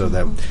syphilis so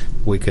that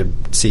we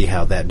could see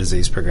how that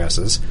disease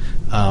progresses.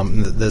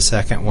 The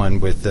second one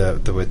with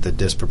the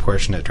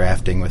disproportionate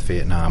drafting with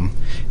Vietnam,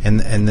 and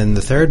then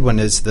the third one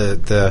is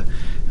the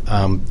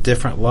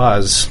different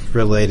laws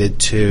related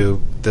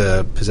to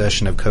the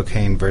possession of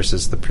cocaine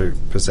versus the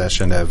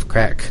possession of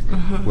crack,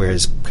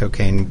 whereas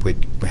cocaine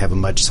would have a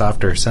much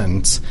softer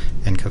sentence,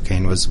 and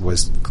cocaine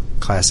was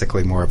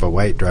classically more of a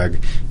white drug,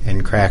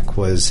 and crack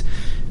was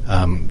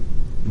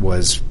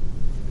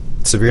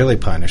severely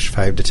punished,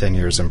 5 to 10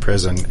 years in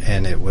prison,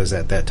 and it was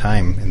at that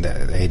time in the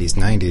 80s,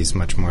 90s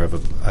much more of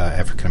a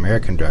African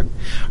American drug.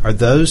 Are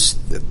those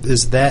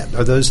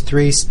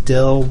three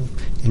still,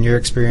 in your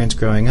experience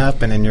growing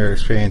up and in your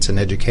experience in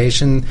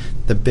education,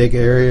 the big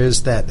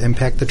areas that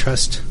impact the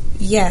trust?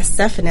 Yes,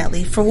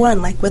 definitely. For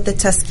one, like with the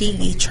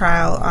Tuskegee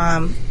trial,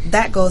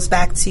 that goes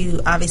back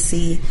to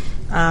obviously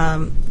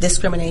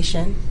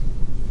discrimination.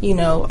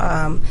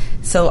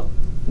 So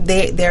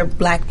they're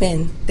black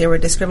men. They were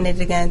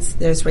discriminated against.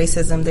 There's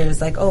racism.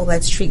 There's like, oh,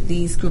 let's treat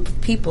these group of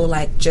people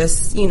like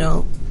just,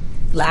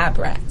 lab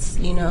rats,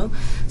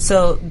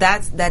 So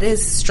that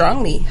is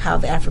strongly how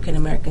the African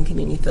American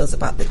community feels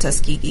about the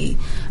Tuskegee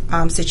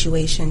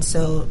situation.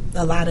 So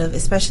a lot of,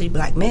 especially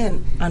black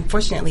men,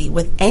 unfortunately,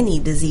 with any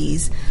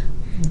disease,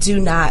 do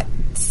not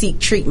seek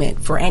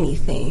treatment for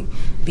anything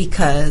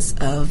because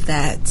of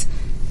that,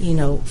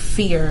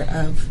 fear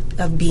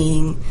of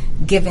being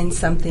given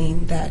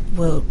something that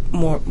will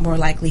more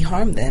likely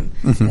harm them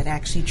than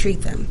actually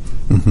treat them.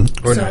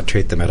 Or not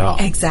treat them at all.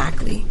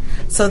 Exactly.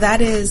 So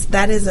that is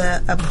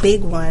a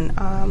big one.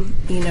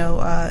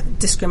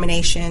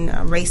 Discrimination,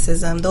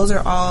 racism, those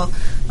are all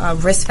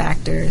risk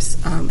factors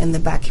in the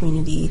black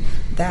community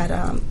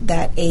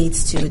that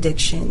aids to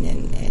addiction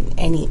and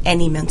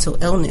any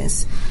mental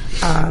illness.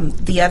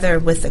 The other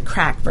with the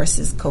crack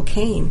versus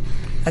cocaine,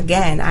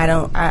 again, I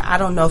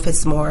don't know if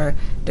it's more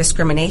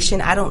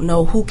discrimination. I don't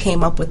know who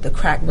came up with the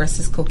crack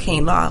versus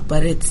cocaine law,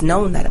 but it's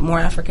known that more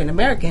African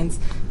Americans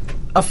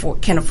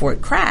can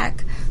afford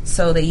crack,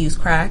 so they use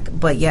crack.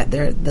 But yet,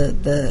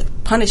 the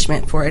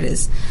punishment for it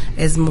is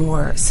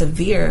more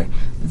severe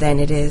than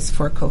it is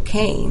for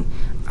cocaine.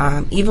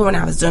 Even when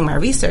I was doing my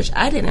research,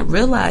 I didn't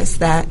realize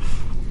that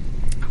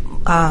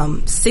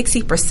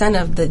 60%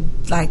 of the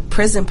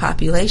prison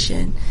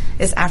population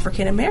is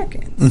African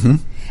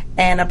Americans.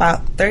 And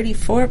about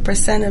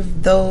 34%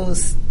 of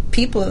those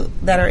people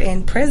that are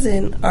in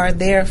prison are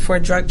there for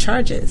drug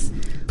charges.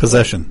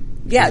 Possession.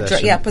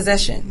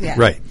 Possession. Yeah.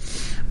 Right.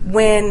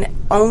 When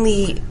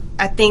only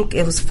I think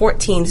it was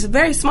 14. It's a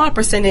very small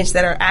percentage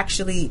that are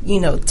actually,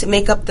 to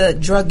make up the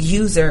drug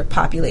user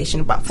population,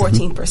 about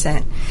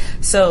 14%.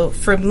 So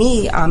for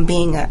me,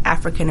 being an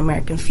African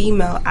American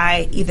female,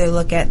 I either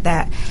look at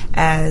that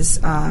as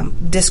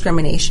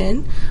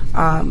discrimination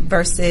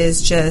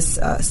versus just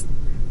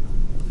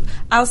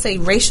I'll say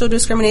racial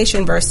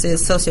discrimination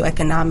versus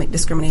socioeconomic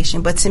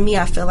discrimination. But to me,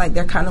 I feel like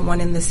they're kind of one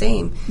and the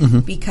same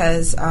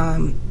because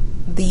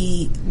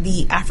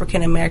the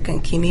African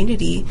American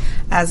community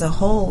as a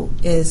whole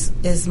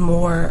is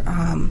more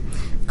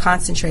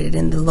concentrated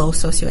in the low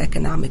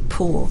socioeconomic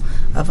pool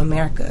of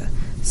America.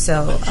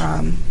 So.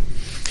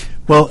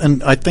 Well,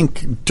 and I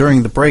think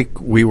during the break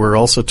we were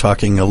also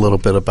talking a little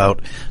bit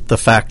about the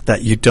fact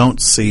that you don't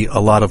see a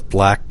lot of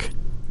black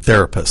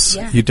therapists.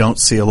 Yeah. You don't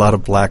see a lot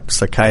of black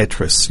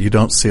psychiatrists. You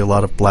don't see a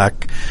lot of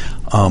black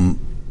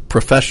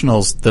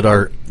professionals that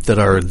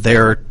are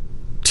there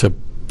to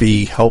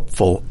be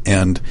helpful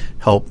and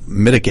help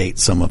mitigate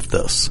some of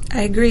this.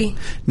 I agree.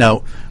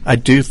 Now, I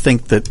do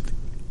think that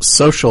the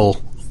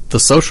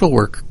social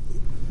work,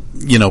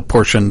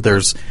 portion,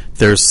 there's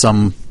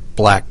some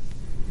black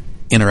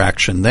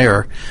interaction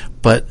there,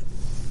 but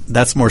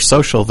that's more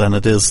social than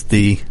it is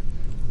the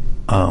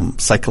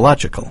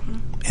psychological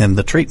and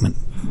the treatment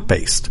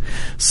based.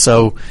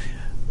 So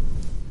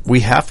we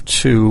have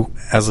to,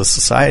 as a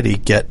society,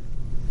 get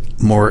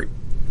more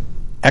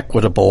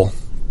equitable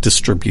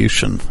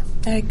distribution.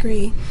 I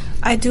agree.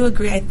 I do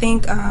agree. I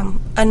think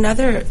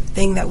another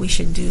thing that we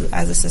should do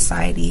as a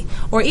society,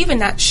 or even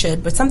not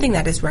should, but something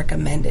that is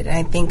recommended, and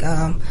I think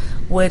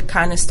would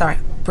kind of start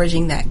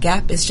bridging that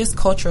gap, is just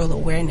cultural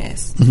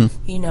awareness.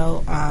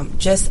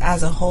 Just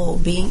as a whole,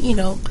 being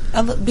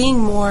being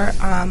more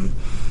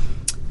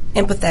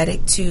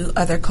empathetic to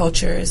other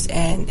cultures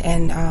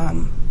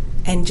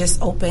and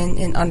just open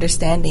and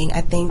understanding.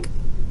 I think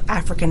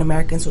African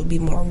Americans would be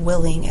more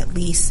willing, at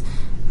least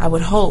I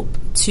would hope,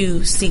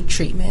 to seek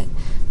treatment,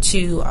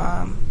 to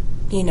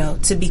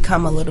to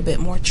become a little bit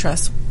more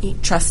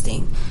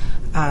trusting,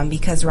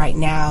 because right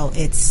now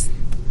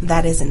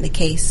that isn't the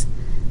case.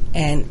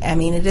 And I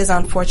mean, it is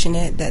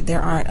unfortunate that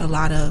there aren't a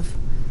lot of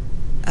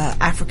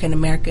African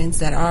Americans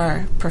that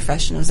are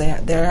professionals.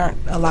 There aren't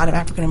a lot of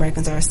African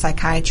Americans that are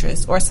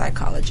psychiatrists or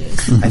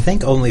psychologists. I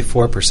think only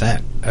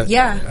 4%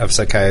 of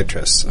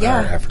psychiatrists are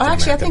African American.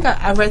 Actually, I think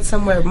I read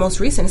somewhere most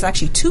recent it's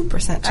actually 2%.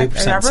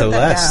 2%, so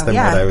less than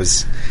what I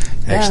was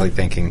actually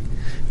thinking.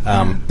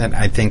 And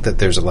I think that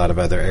there's a lot of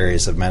other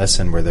areas of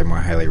medicine where they're more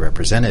highly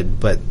represented.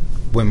 But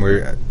when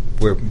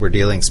we're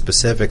dealing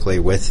specifically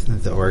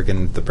with the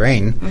organ, the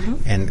brain,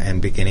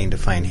 and beginning to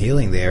find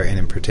healing there, and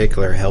in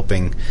particular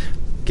helping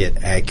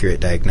get accurate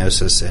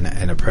diagnosis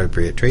and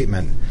appropriate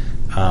treatment,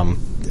 I'm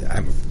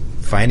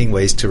finding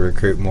ways to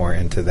recruit more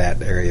into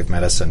that area of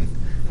medicine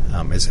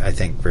is, I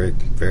think, very,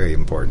 very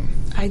important.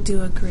 I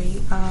do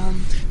agree.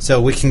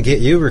 So we can get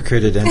you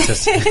recruited into...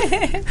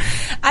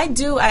 I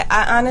do.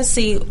 I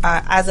honestly,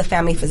 as a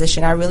family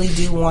physician, I really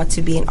do want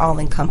to be an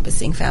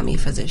all-encompassing family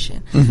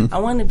physician. I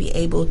want to be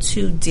able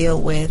to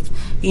deal with,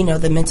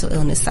 the mental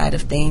illness side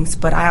of things,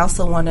 but I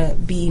also want to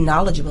be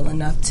knowledgeable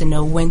enough to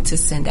know when to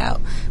send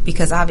out,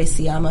 because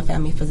obviously I'm a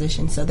family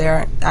physician, so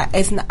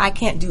I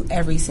can't do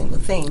every single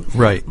thing.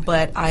 Right.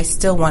 But I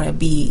still want to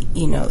be,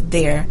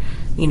 there,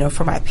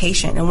 for my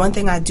patient. And one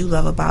thing I do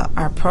love about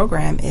our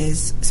program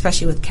is,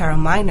 especially with Carol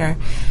Miner,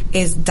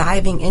 is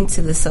diving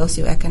into the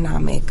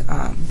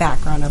socioeconomic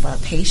background of our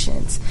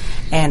patients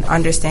and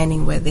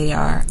understanding where they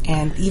are,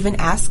 and even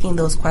asking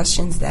those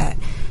questions that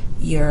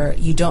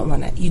you don't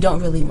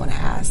really want to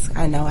ask.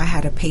 I know I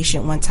had a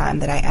patient one time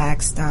that I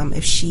asked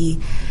if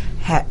she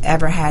had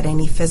ever had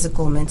any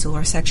physical, mental,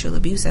 or sexual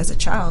abuse as a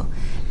child.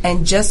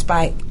 And just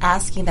by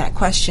asking that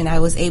question, I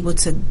was able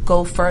to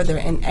go further,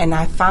 and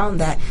I found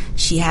that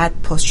she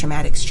had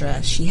post-traumatic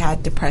stress, she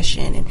had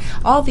depression, and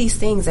all these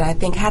things. And I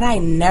think had I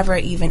never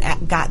even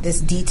got this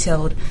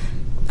detailed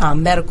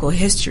medical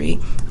history,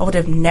 I would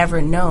have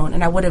never known,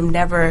 and I would have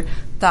never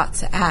thought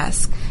to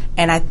ask.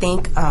 And I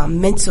think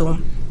mental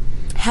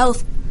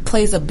health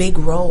plays a big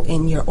role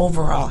in your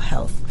overall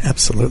health.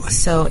 Absolutely.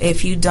 So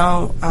if you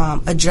don't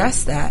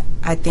address that,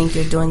 I think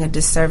you're doing a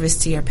disservice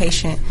to your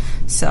patient.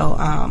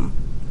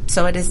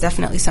 So it is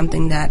definitely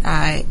something that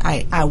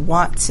I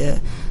want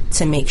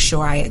to make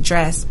sure I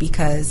address,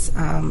 because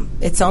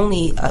it's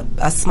only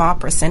a small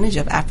percentage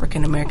of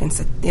African Americans.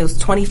 It was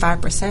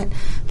 25%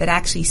 that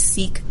actually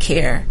seek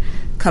care,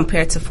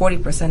 compared to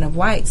 40% of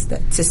whites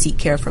to seek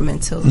care for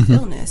mental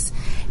illness.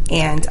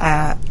 And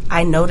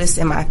I notice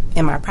in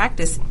my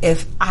practice,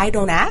 if I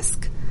don't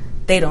ask,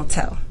 they don't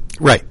tell.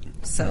 Right.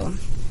 So,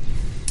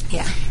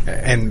 yeah.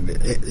 And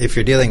if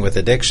you're dealing with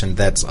addiction,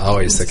 that's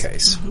always the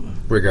case,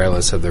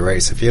 regardless of the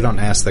race. If you don't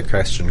ask the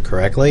question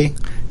correctly,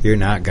 you're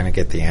not going to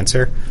get the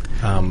answer.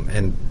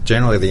 And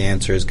generally the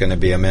answer is going to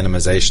be a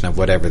minimization of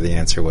whatever the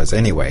answer was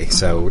anyway.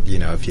 So,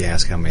 if you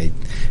ask how many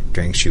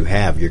drinks you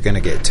have, you're going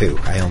to get 2.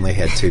 I only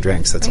had 2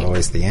 drinks. That's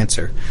always the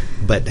answer.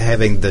 But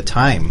having the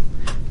time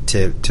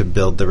to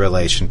build the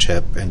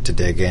relationship and to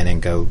dig in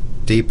and go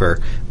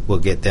deeper will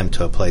get them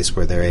to a place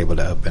where they're able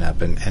to open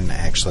up and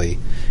actually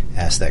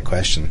ask that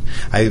question.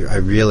 I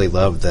really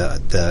love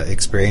the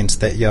experience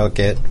that y'all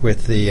get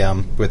with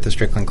the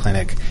Strickland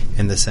Clinic,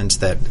 in the sense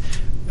that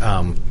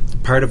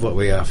part of what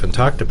we often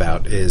talked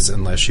about is,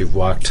 unless you've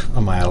walked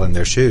a mile in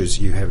their shoes,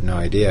 you have no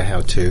idea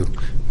how to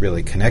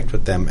really connect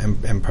with them.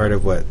 And part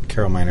of what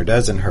Carol Miner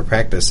does in her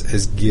practice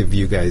is give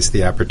you guys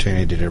the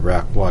opportunity to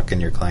walk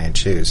in your client's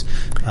shoes,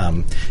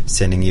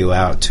 sending you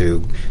out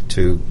to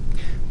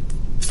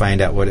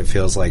find out what it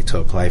feels like to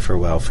apply for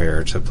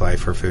welfare, to apply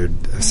for food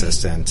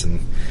assistance, and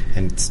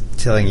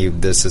telling you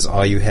this is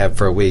all you have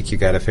for a week. You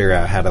got to figure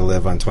out how to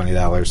live on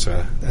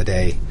 $20 a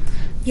day.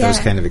 Yeah. Those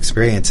kind of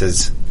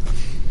experiences,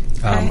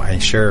 I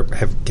sure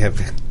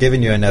have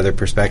given you another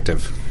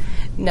perspective.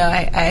 No,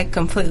 I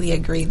completely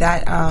agree.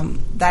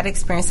 That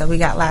experience that we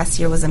got last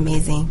year was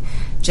amazing.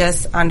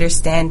 Just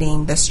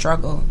understanding the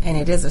struggle, and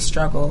it is a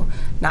struggle,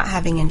 not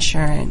having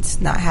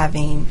insurance, not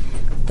having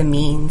the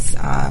means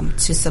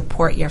to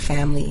support your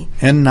family,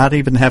 and not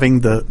even having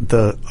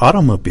the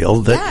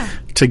automobile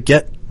to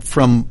get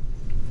from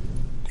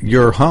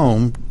your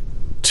home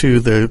to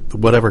the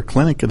whatever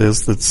clinic it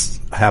is that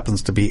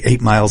happens to be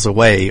 8 miles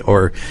away,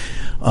 or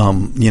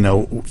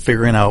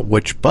figuring out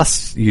which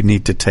bus you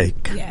need to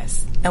take.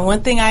 Yes. And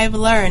one thing I've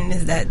learned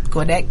is that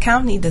Gwinnett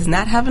County does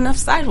not have enough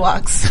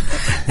sidewalks.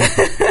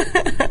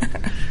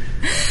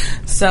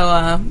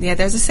 So,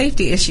 there's a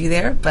safety issue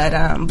there. But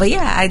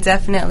yeah,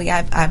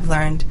 I've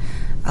learned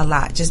a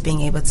lot just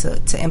being able to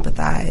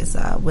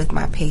empathize with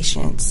my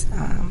patients.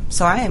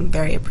 So I am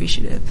very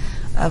appreciative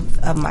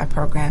of my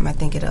program. I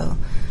think it'll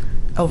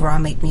overall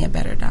make me a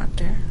better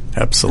doctor.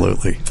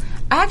 Absolutely.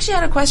 I actually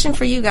had a question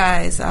for you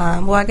guys.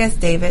 I guess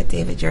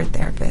David, you're a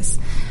therapist.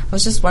 I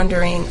was just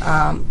wondering,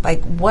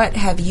 what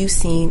have you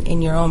seen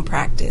in your own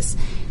practice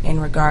in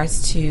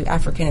regards to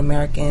African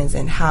Americans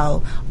and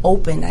how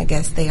open, I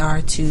guess, they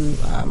are to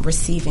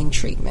receiving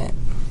treatment?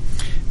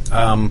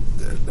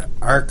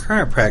 Our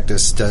current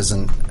practice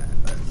doesn't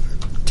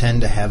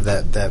tend to have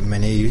that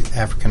many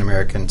African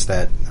Americans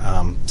that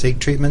seek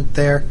treatment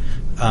there,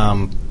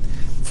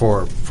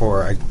 for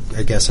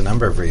I guess a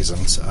number of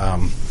reasons.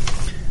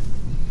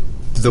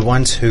 The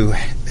ones who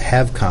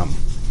have come,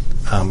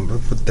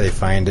 they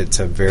find it's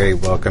a very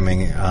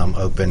welcoming,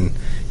 open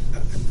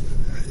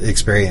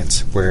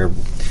experience where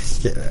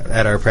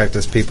at our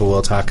practice people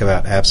will talk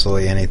about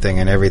absolutely anything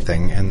and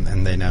everything,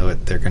 and they know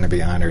they're going to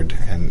be honored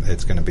and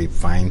it's going to be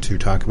fine to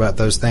talk about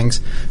those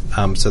things.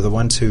 So the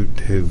ones who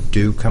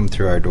do come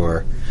through our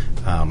door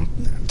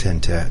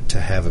tend to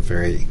have a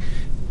very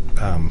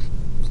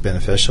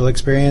beneficial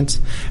experience.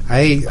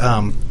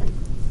 I,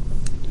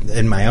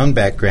 in my own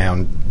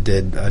background,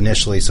 did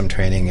initially some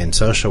training in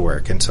social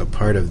work, and so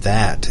part of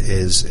that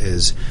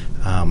is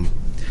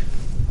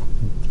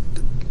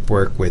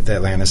work with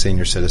Atlanta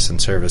Senior Citizen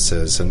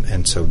Services,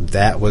 and so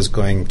that was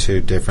going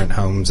to different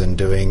homes and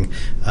doing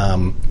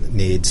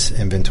needs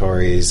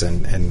inventories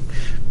and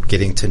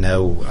getting to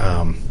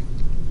know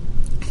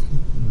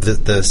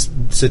the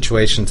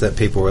situations that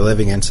people were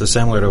living in, so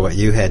similar to what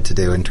you had to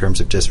do in terms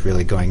of just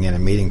really going in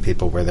and meeting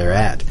people where they're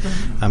at.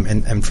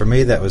 Mm-hmm. And for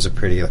me, that was a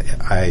pretty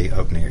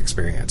eye-opening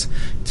experience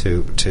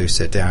to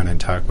sit down and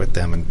talk with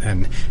them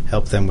and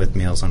help them with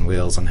Meals on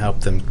Wheels and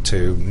help them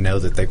to know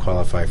that they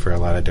qualify for a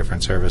lot of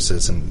different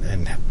services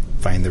and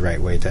find the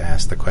right way to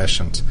ask the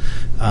questions.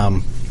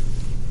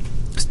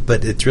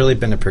 But it's really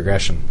been a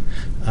progression.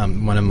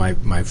 One of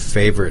my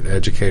favorite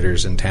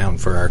educators in town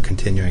for our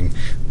continuing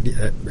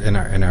in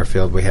our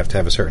field, we have to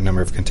have a certain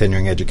number of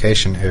continuing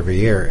education every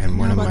year, and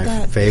one of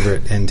my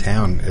favorite in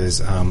town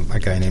is a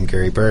guy named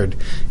Gary Bird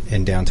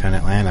in downtown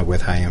Atlanta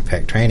with High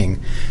Impact Training.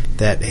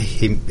 That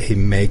he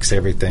makes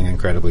everything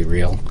incredibly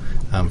real,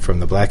 from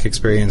the black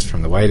experience,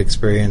 from the white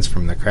experience,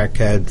 from the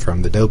crackhead,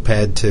 from the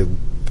dopehead to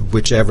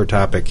whichever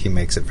topic, he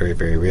makes it very,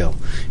 very real.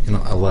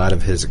 A lot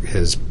of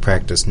his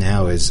practice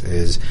now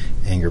is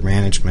anger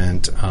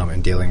management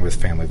and dealing with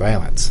family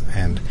violence.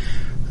 And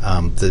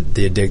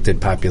the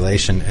addicted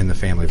population and the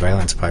family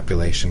violence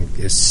population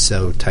is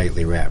so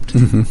tightly wrapped.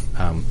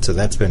 Mm-hmm. So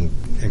that's been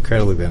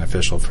incredibly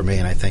beneficial for me,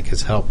 and I think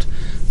has helped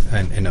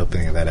in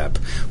opening that up.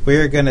 We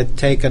are going to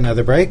take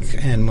another break,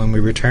 and when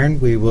we return,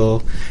 we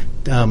will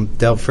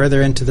delve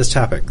further into this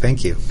topic.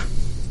 Thank you.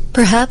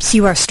 Perhaps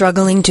you are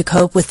struggling to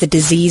cope with the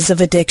disease of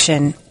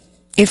addiction.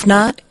 If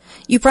not,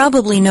 you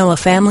probably know a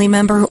family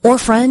member or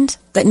friend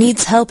that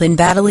needs help in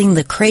battling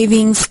the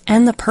cravings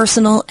and the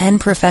personal and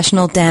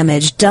professional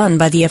damage done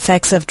by the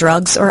effects of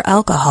drugs or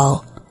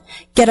alcohol.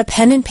 Get a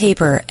pen and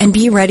paper and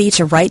be ready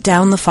to write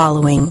down the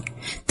following.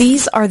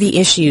 These are the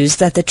issues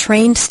that the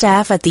trained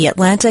staff at the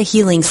Atlanta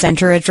Healing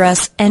Center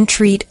address and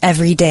treat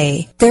every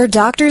day. Their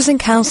doctors and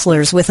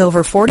counselors with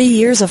over 40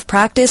 years of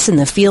practice in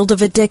the field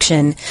of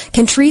addiction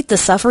can treat the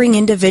suffering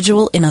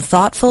individual in a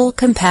thoughtful,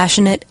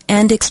 compassionate,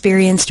 and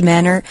experienced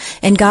manner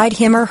and guide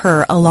him or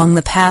her along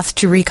the path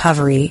to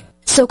recovery.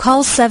 So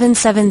call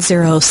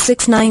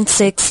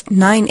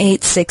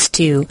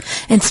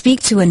 770-696-9862 and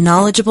speak to a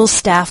knowledgeable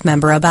staff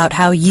member about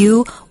how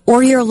you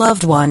or your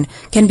loved one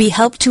can be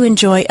helped to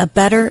enjoy a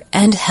better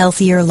and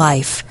healthier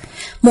life.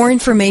 More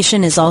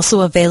information is also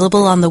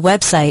available on the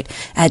website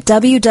at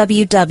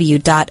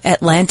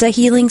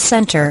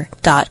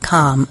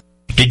www.atlantahealingcenter.com.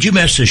 Did you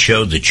miss a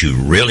show that you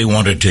really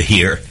wanted to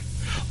hear?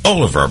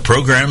 All of our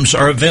programs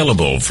are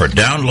available for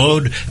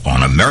download on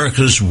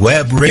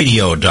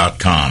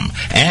americaswebradio.com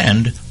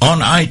and on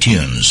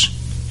iTunes.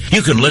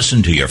 You can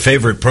listen to your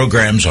favorite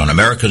programs on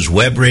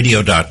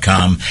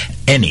americaswebradio.com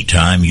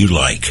anytime you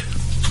like.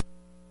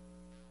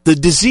 The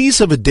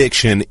disease of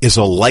addiction is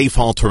a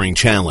life-altering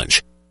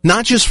challenge,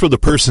 not just for the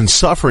person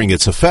suffering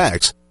its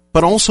effects,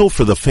 but also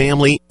for the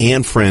family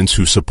and friends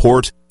who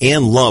support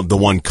and love the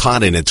one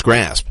caught in its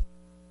grasp.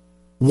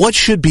 What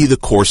should be the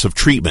course of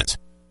treatment?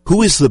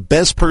 Who is the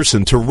best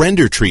person to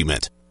render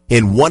treatment?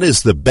 And what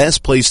is the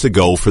best place to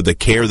go for the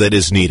care that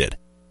is needed?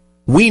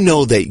 We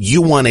know that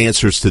you want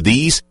answers to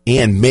these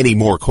and many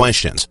more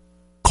questions.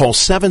 Call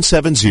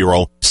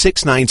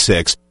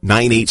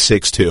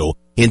 770-696-9862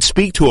 and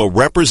speak to a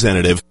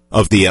representative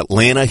of the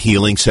Atlanta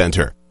Healing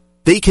Center.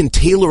 They can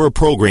tailor a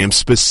program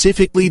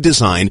specifically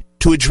designed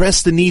to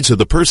address the needs of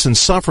the person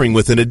suffering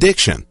with an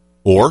addiction,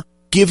 or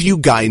give you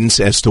guidance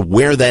as to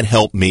where that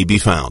help may be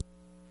found.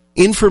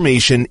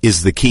 Information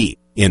is the key,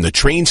 and the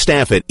trained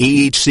staff at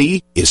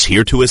AHC is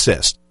here to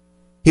assist.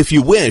 If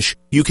you wish,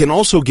 you can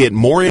also get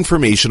more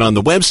information on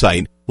the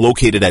website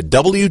located at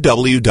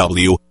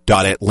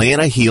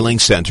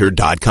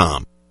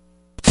www.atlantahealingcenter.com.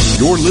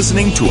 You're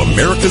listening to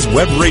America's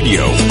Web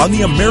Radio on the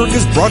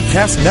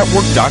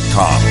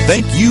AmericasBroadcastNetwork.com.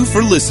 Thank you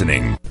for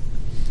listening.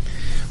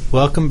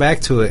 Welcome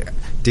back to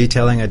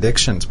Detailing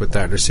Addictions with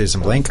Dr. Susan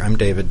Blink. I'm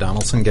David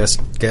Donaldson,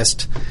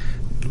 guest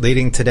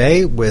leading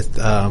today with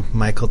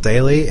Michael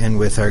Daly and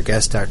with our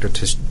guest, Dr.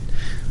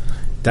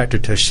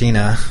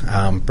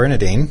 Toshina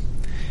Bernadine.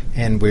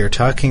 And we are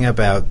talking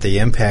about the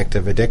impact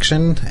of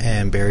addiction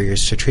and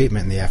barriers to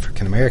treatment in the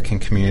African American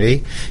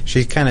community.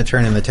 She's kind of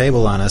turning the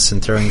table on us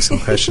and throwing some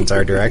questions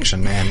our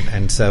direction.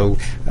 And so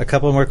a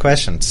couple more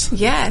questions.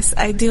 Yes,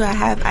 I do.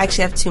 I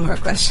actually have two more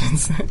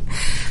questions.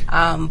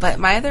 But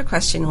my other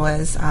question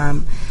was,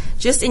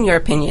 just in your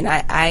opinion,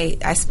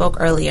 I spoke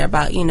earlier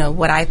about,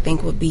 what I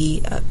think would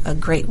be a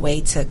great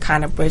way to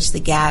kind of bridge the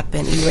gap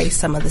and erase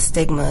some of the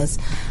stigmas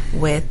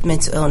with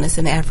mental illness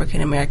in the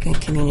African American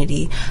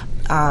community.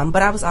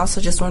 But I was also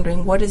just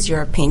wondering, what is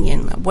your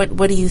opinion? What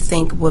do you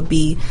think would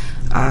be,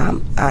 a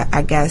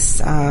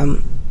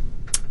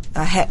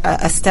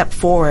step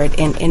forward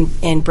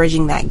in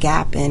bridging that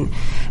gap and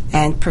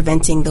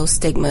preventing those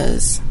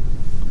stigmas?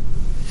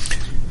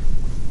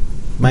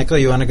 Michael,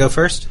 you want to go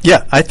first?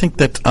 Yeah, I think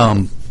that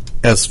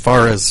as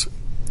far as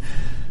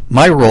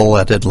my role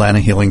at Atlanta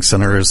Healing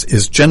Center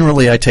is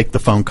generally I take the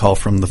phone call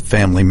from the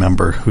family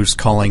member who's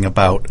calling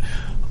about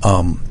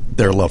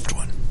their loved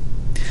one.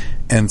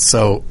 And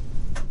so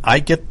I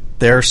get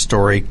their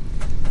story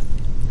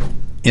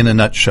in a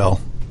nutshell,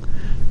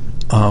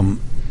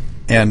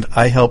 and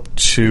I help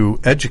to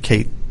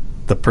educate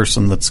the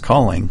person that's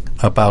calling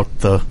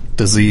about the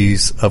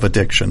disease of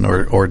addiction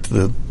or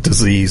the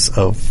disease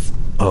of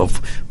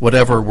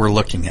whatever we're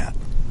looking at.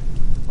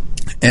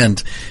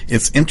 And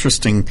it's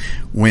interesting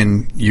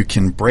when you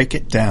can break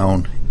it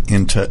down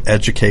into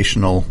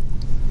educational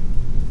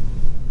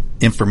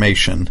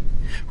information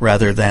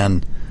rather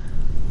than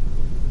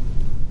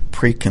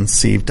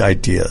preconceived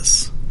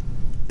ideas.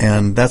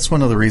 And that's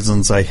one of the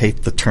reasons I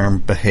hate the term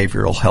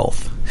behavioral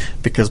health,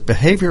 because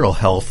behavioral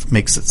health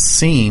makes it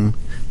seem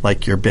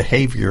like your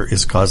behavior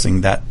is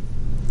causing that,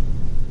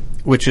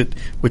 which it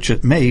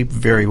may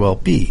very well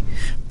be,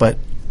 but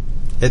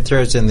it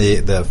throws in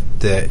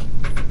the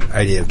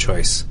idea of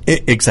choice.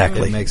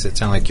 Exactly. It makes it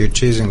sound like you're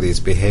choosing these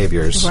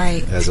behaviors,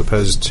 right, as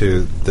opposed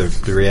to the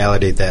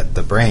reality that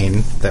the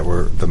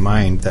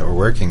mind that we're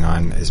working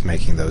on is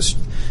making those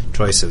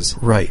choices.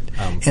 Right.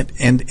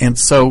 And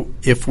so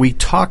if we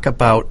talk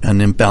about an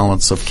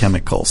imbalance of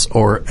chemicals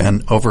or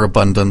an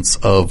overabundance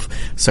of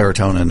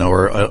serotonin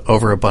or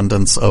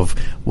overabundance of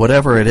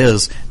whatever it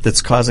is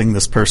that's causing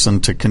this person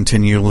to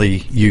continually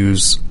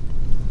use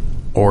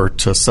or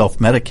to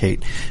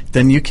self-medicate,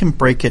 then you can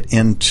break it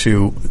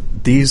into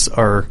these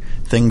are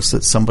things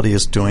that somebody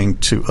is doing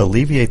to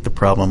alleviate the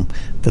problem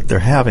that they're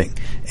having.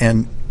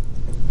 And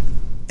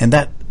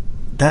that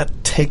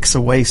takes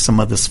away some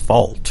of this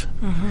fault.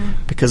 Mm-hmm.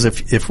 Because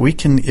if we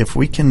can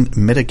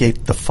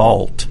mitigate the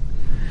fault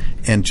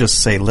and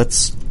just say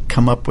let's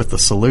come up with a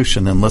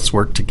solution and let's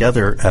work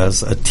together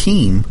as a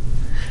team,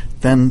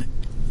 then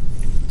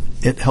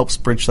it helps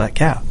bridge that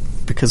gap,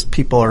 because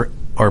people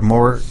are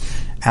more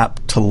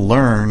apt to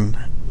learn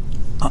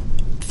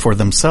for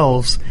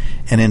themselves,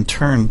 and in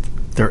turn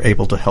they're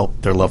able to help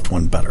their loved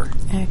one better.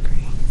 I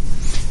agree.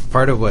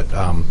 Part of what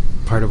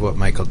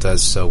Michael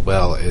does so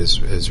well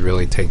is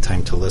really take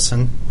time to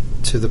listen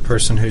to the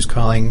person who's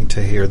calling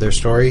to hear their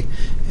story,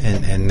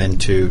 and then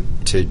to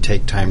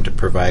take time to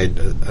provide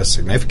a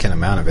significant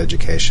amount of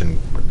education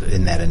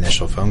in that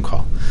initial phone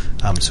call.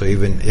 So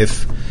even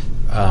if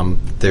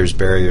there's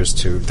barriers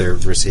to their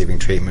receiving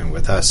treatment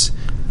with us,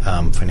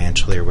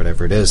 financially or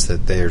whatever it is,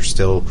 that they're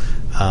still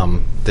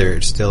having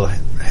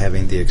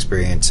the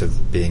experience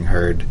of being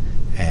heard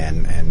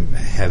and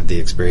have the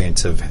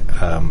experience of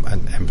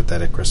an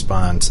empathetic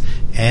response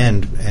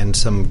and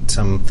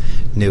some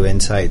new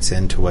insights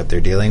into what they're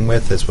dealing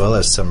with, as well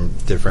as some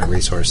different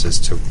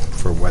resources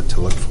for what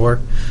to look for,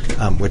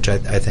 which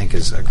I think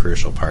is a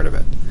crucial part of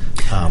it.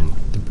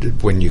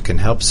 When you can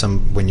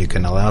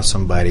allow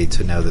somebody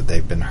to know that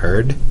they've been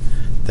heard,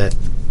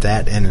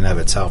 that in and of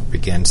itself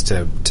begins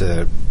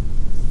to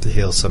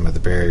heal some of the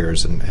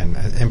barriers, and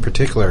in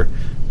particular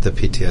the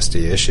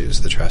PTSD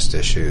issues, the trust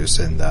issues,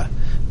 and the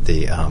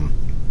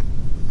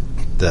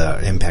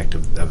impact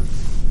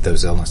of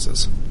those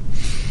illnesses.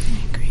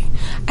 I agree.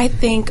 I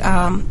think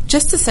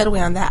just to settle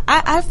on that,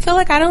 I feel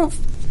like I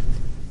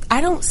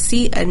don't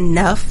see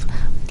enough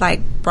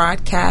like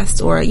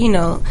broadcast, or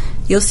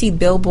you'll see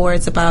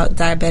billboards about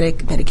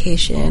diabetic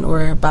medication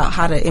or about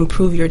how to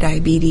improve your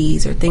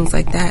diabetes or things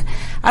like that.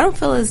 I don't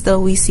feel as though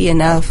we see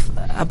enough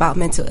about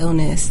mental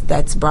illness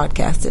that's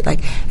broadcasted,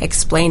 like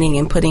explaining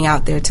and putting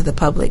out there to the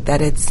public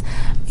that it's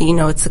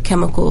a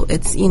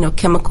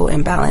chemical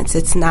imbalance.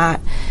 It's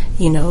not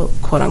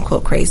quote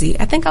unquote crazy.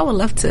 I think I would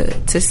love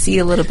to see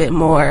a little bit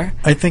more.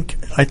 I think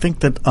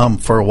that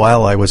for a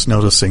while I was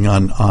noticing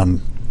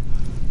on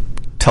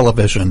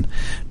television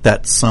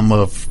that some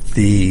of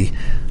the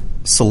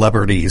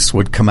celebrities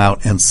would come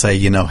out and say,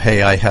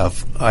 hey, I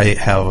have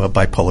a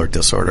bipolar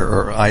disorder,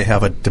 or I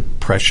have a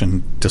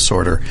depression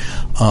disorder,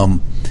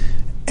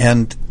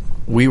 and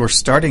we were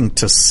starting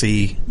to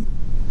see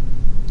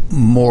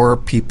more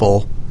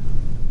people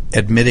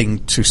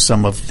admitting to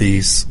some of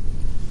these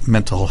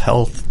mental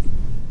health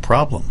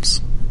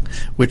problems,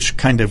 which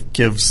kind of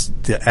gives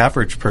the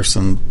average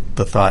person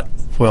the thought,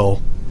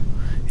 well,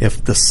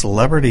 if the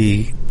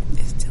celebrity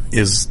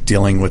is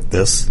dealing with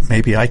this,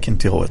 maybe I can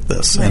deal with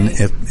this, right,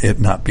 and it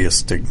not be a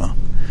stigma.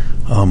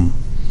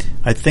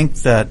 I think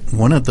that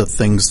one of the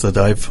things that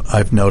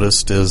I've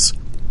noticed is,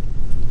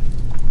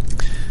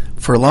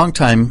 for a long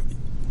time,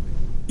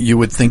 you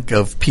would think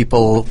of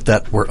people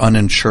that were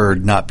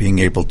uninsured not being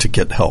able to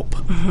get help.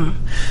 Mm-hmm.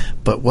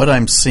 But what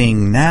I'm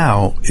seeing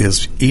now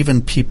is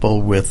even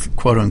people with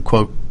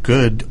quote-unquote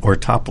good or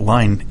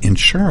top-line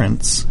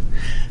insurance,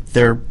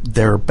 their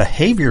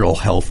behavioral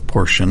health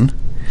portion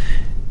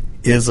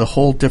is a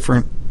whole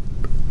different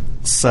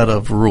set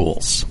of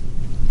rules.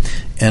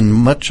 And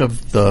much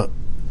of the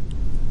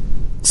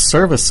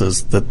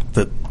services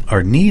that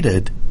are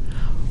needed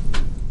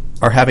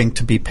are having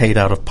to be paid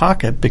out of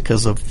pocket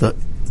because of the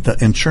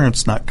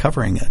insurance not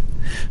covering it.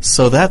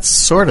 So that's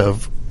sort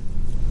of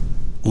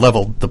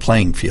leveled the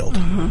playing field,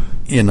 mm-hmm,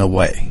 in a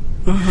way.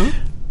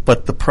 Mm-hmm.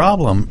 But the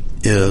problem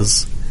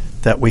is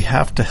that we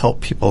have to help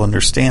people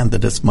understand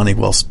that it's money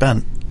well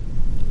spent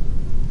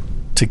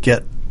to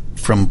get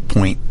from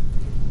point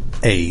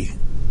A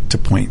to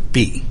point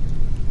B,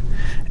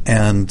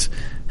 and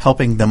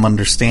helping them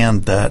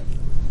understand that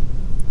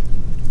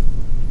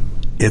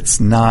it's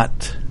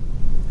not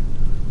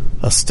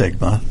a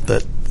stigma,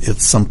 that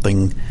it's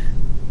something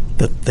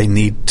that they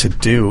need to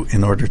do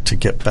in order to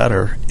get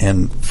better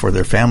and for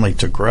their family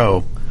to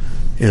grow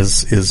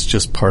is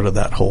just part of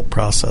that whole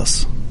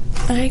process.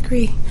 I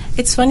agree.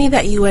 It's funny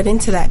that you went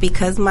into that,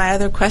 because my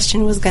other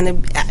question was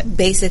going to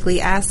basically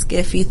ask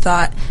if you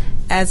thought,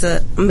 as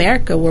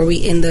America, were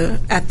we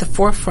at the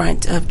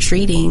forefront of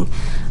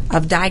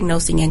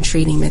diagnosing and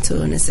treating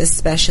mental illness,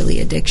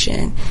 especially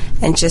addiction.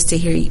 And just to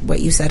hear what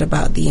you said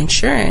about the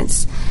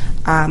insurance,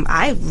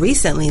 I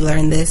recently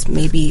learned this,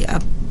 maybe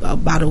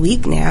about a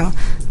week now,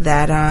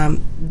 that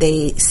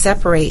they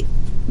separate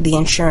the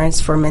insurance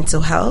for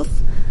mental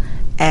health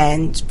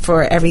and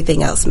for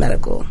everything else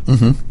medical.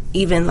 Mm-hmm.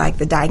 Even like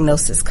the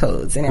diagnosis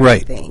codes and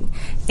everything.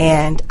 Right.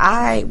 And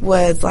I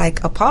was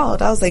like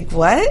appalled. I was like,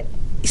 what?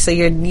 So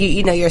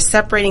you're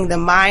separating the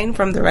mind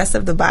from the rest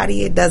of the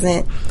body.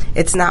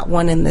 It's not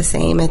one and the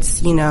same.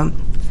 It's,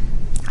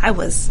 I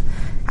was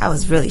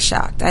really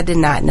shocked. I did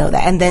not know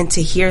that. And then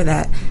to hear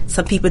that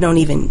some people don't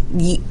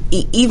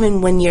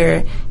even when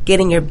you're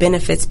getting your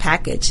benefits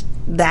package,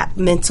 that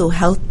mental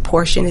health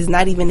portion is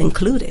not even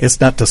included. It's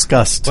not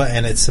discussed. Well,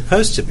 and it's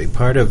supposed to be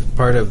part of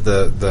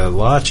the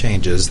law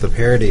changes. The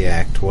Parity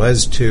Act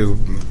was to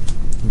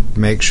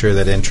make sure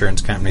that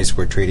insurance companies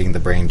were treating the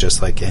brain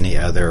just like any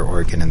other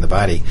organ in the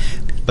body.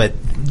 But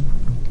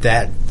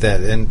that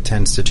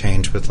tends to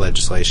change with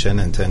legislation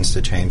and tends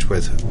to change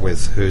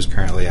with who's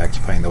currently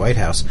occupying the White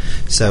House.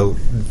 So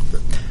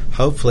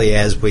hopefully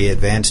as we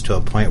advance to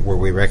a point where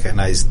we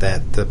recognize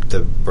that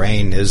the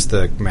brain is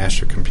the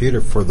master computer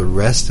for the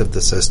rest of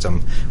the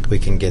system, we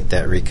can get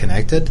that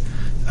reconnected.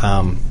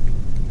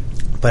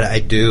 But I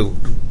do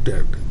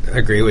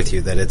agree with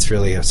you that it's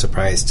really a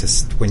surprise to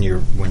when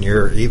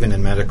you're even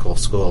in medical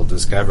school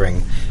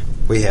discovering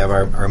we have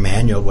our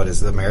manual. What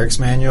is the Merrick's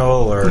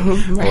manual, or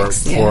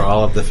for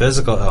all of the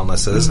physical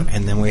illnesses, mm-hmm,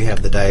 and then we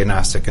have the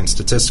diagnostic and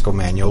statistical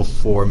manual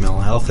for mental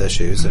health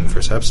issues, mm-hmm, and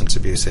for substance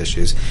abuse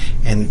issues,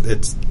 and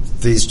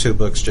these two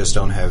books just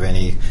don't have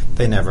any.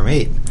 They never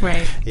meet,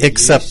 right?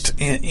 Except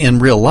in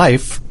real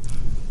life,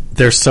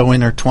 they're so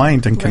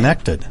intertwined and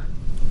connected.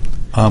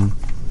 Right.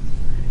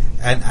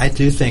 And I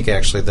do think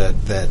actually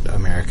that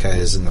America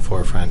is in the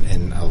forefront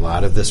in a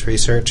lot of this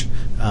research.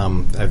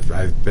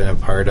 I've been a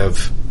part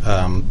of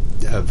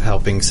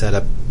helping set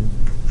up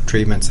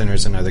treatment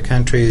centers in other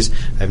countries.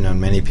 I've known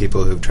many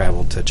people who've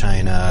traveled to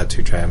China,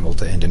 to travel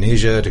to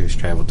Indonesia, who's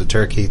traveled to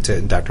Turkey.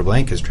 Dr.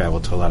 Blank has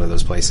traveled to a lot of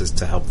those places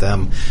to help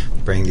them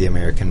bring the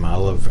American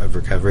model of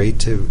recovery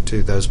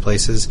to those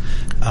places.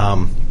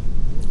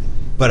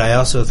 But I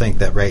also think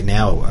that right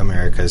now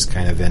America is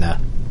kind of in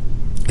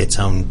its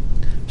own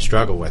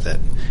struggle with it.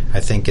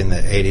 I think in the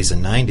 80s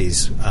and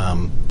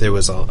 90s there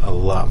was a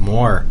lot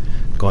more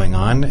going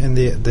on in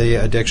the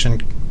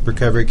addiction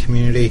recovery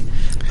community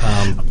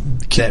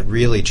that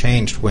really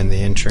changed when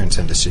the insurance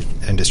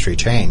industry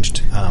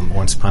changed.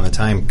 Once upon a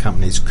time,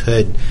 companies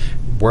could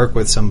work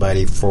with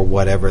somebody for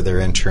whatever their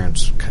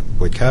insurance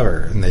would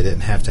cover, and they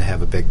didn't have to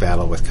have a big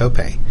battle with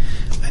copay.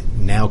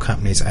 Now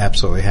companies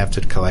absolutely have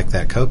to collect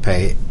that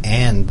copay,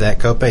 and that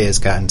copay has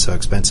gotten so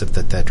expensive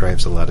that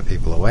drives a lot of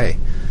people away.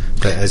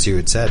 But as you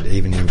had said,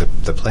 even in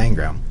the playing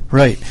ground.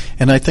 Right.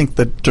 And I think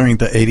that during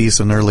the 80s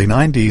and early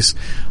 90s,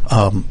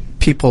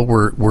 people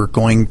were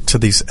going to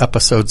these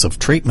episodes of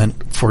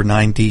treatment for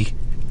 90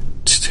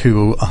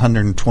 to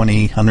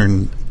 120,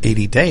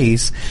 180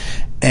 days,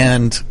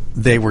 and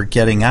they were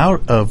getting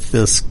out of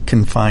this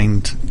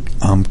confined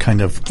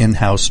kind of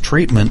in-house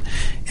treatment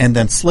and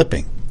then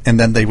slipping. And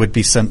then they would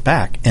be sent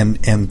back. And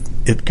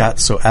it got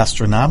so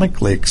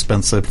astronomically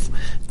expensive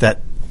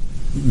that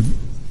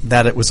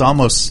it was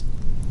almost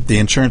the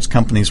insurance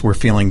companies were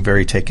feeling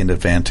very taken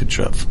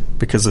advantage of,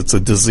 because it's a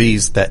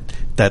disease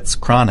that's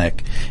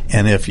chronic.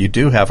 And if you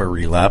do have a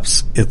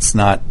relapse, it's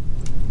not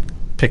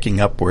picking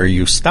up where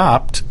you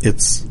stopped.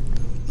 It's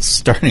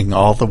starting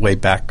all the way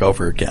back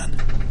over again.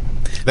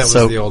 That was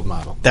the old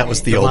model. That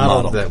was the old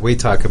model. That we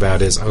talk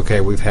about is, okay,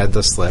 we've had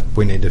the slip,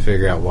 we need to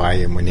figure out why,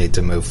 and we need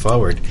to move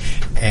forward.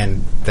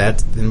 And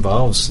that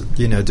involves,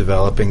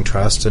 developing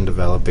trust and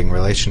developing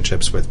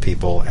relationships with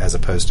people as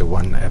opposed to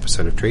one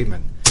episode of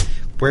treatment.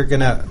 We're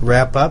going to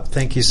wrap up.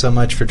 Thank you so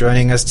much for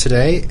joining us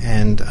today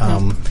and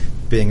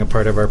being a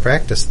part of our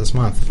practice this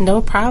month.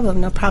 No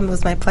problem. It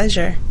was my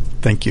pleasure.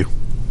 Thank you.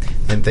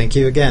 And thank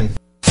you again.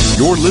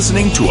 You're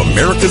listening to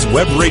America's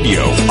Web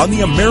Radio on the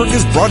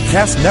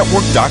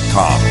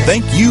AmericasBroadcastNetwork.com.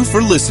 Thank you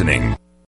for listening.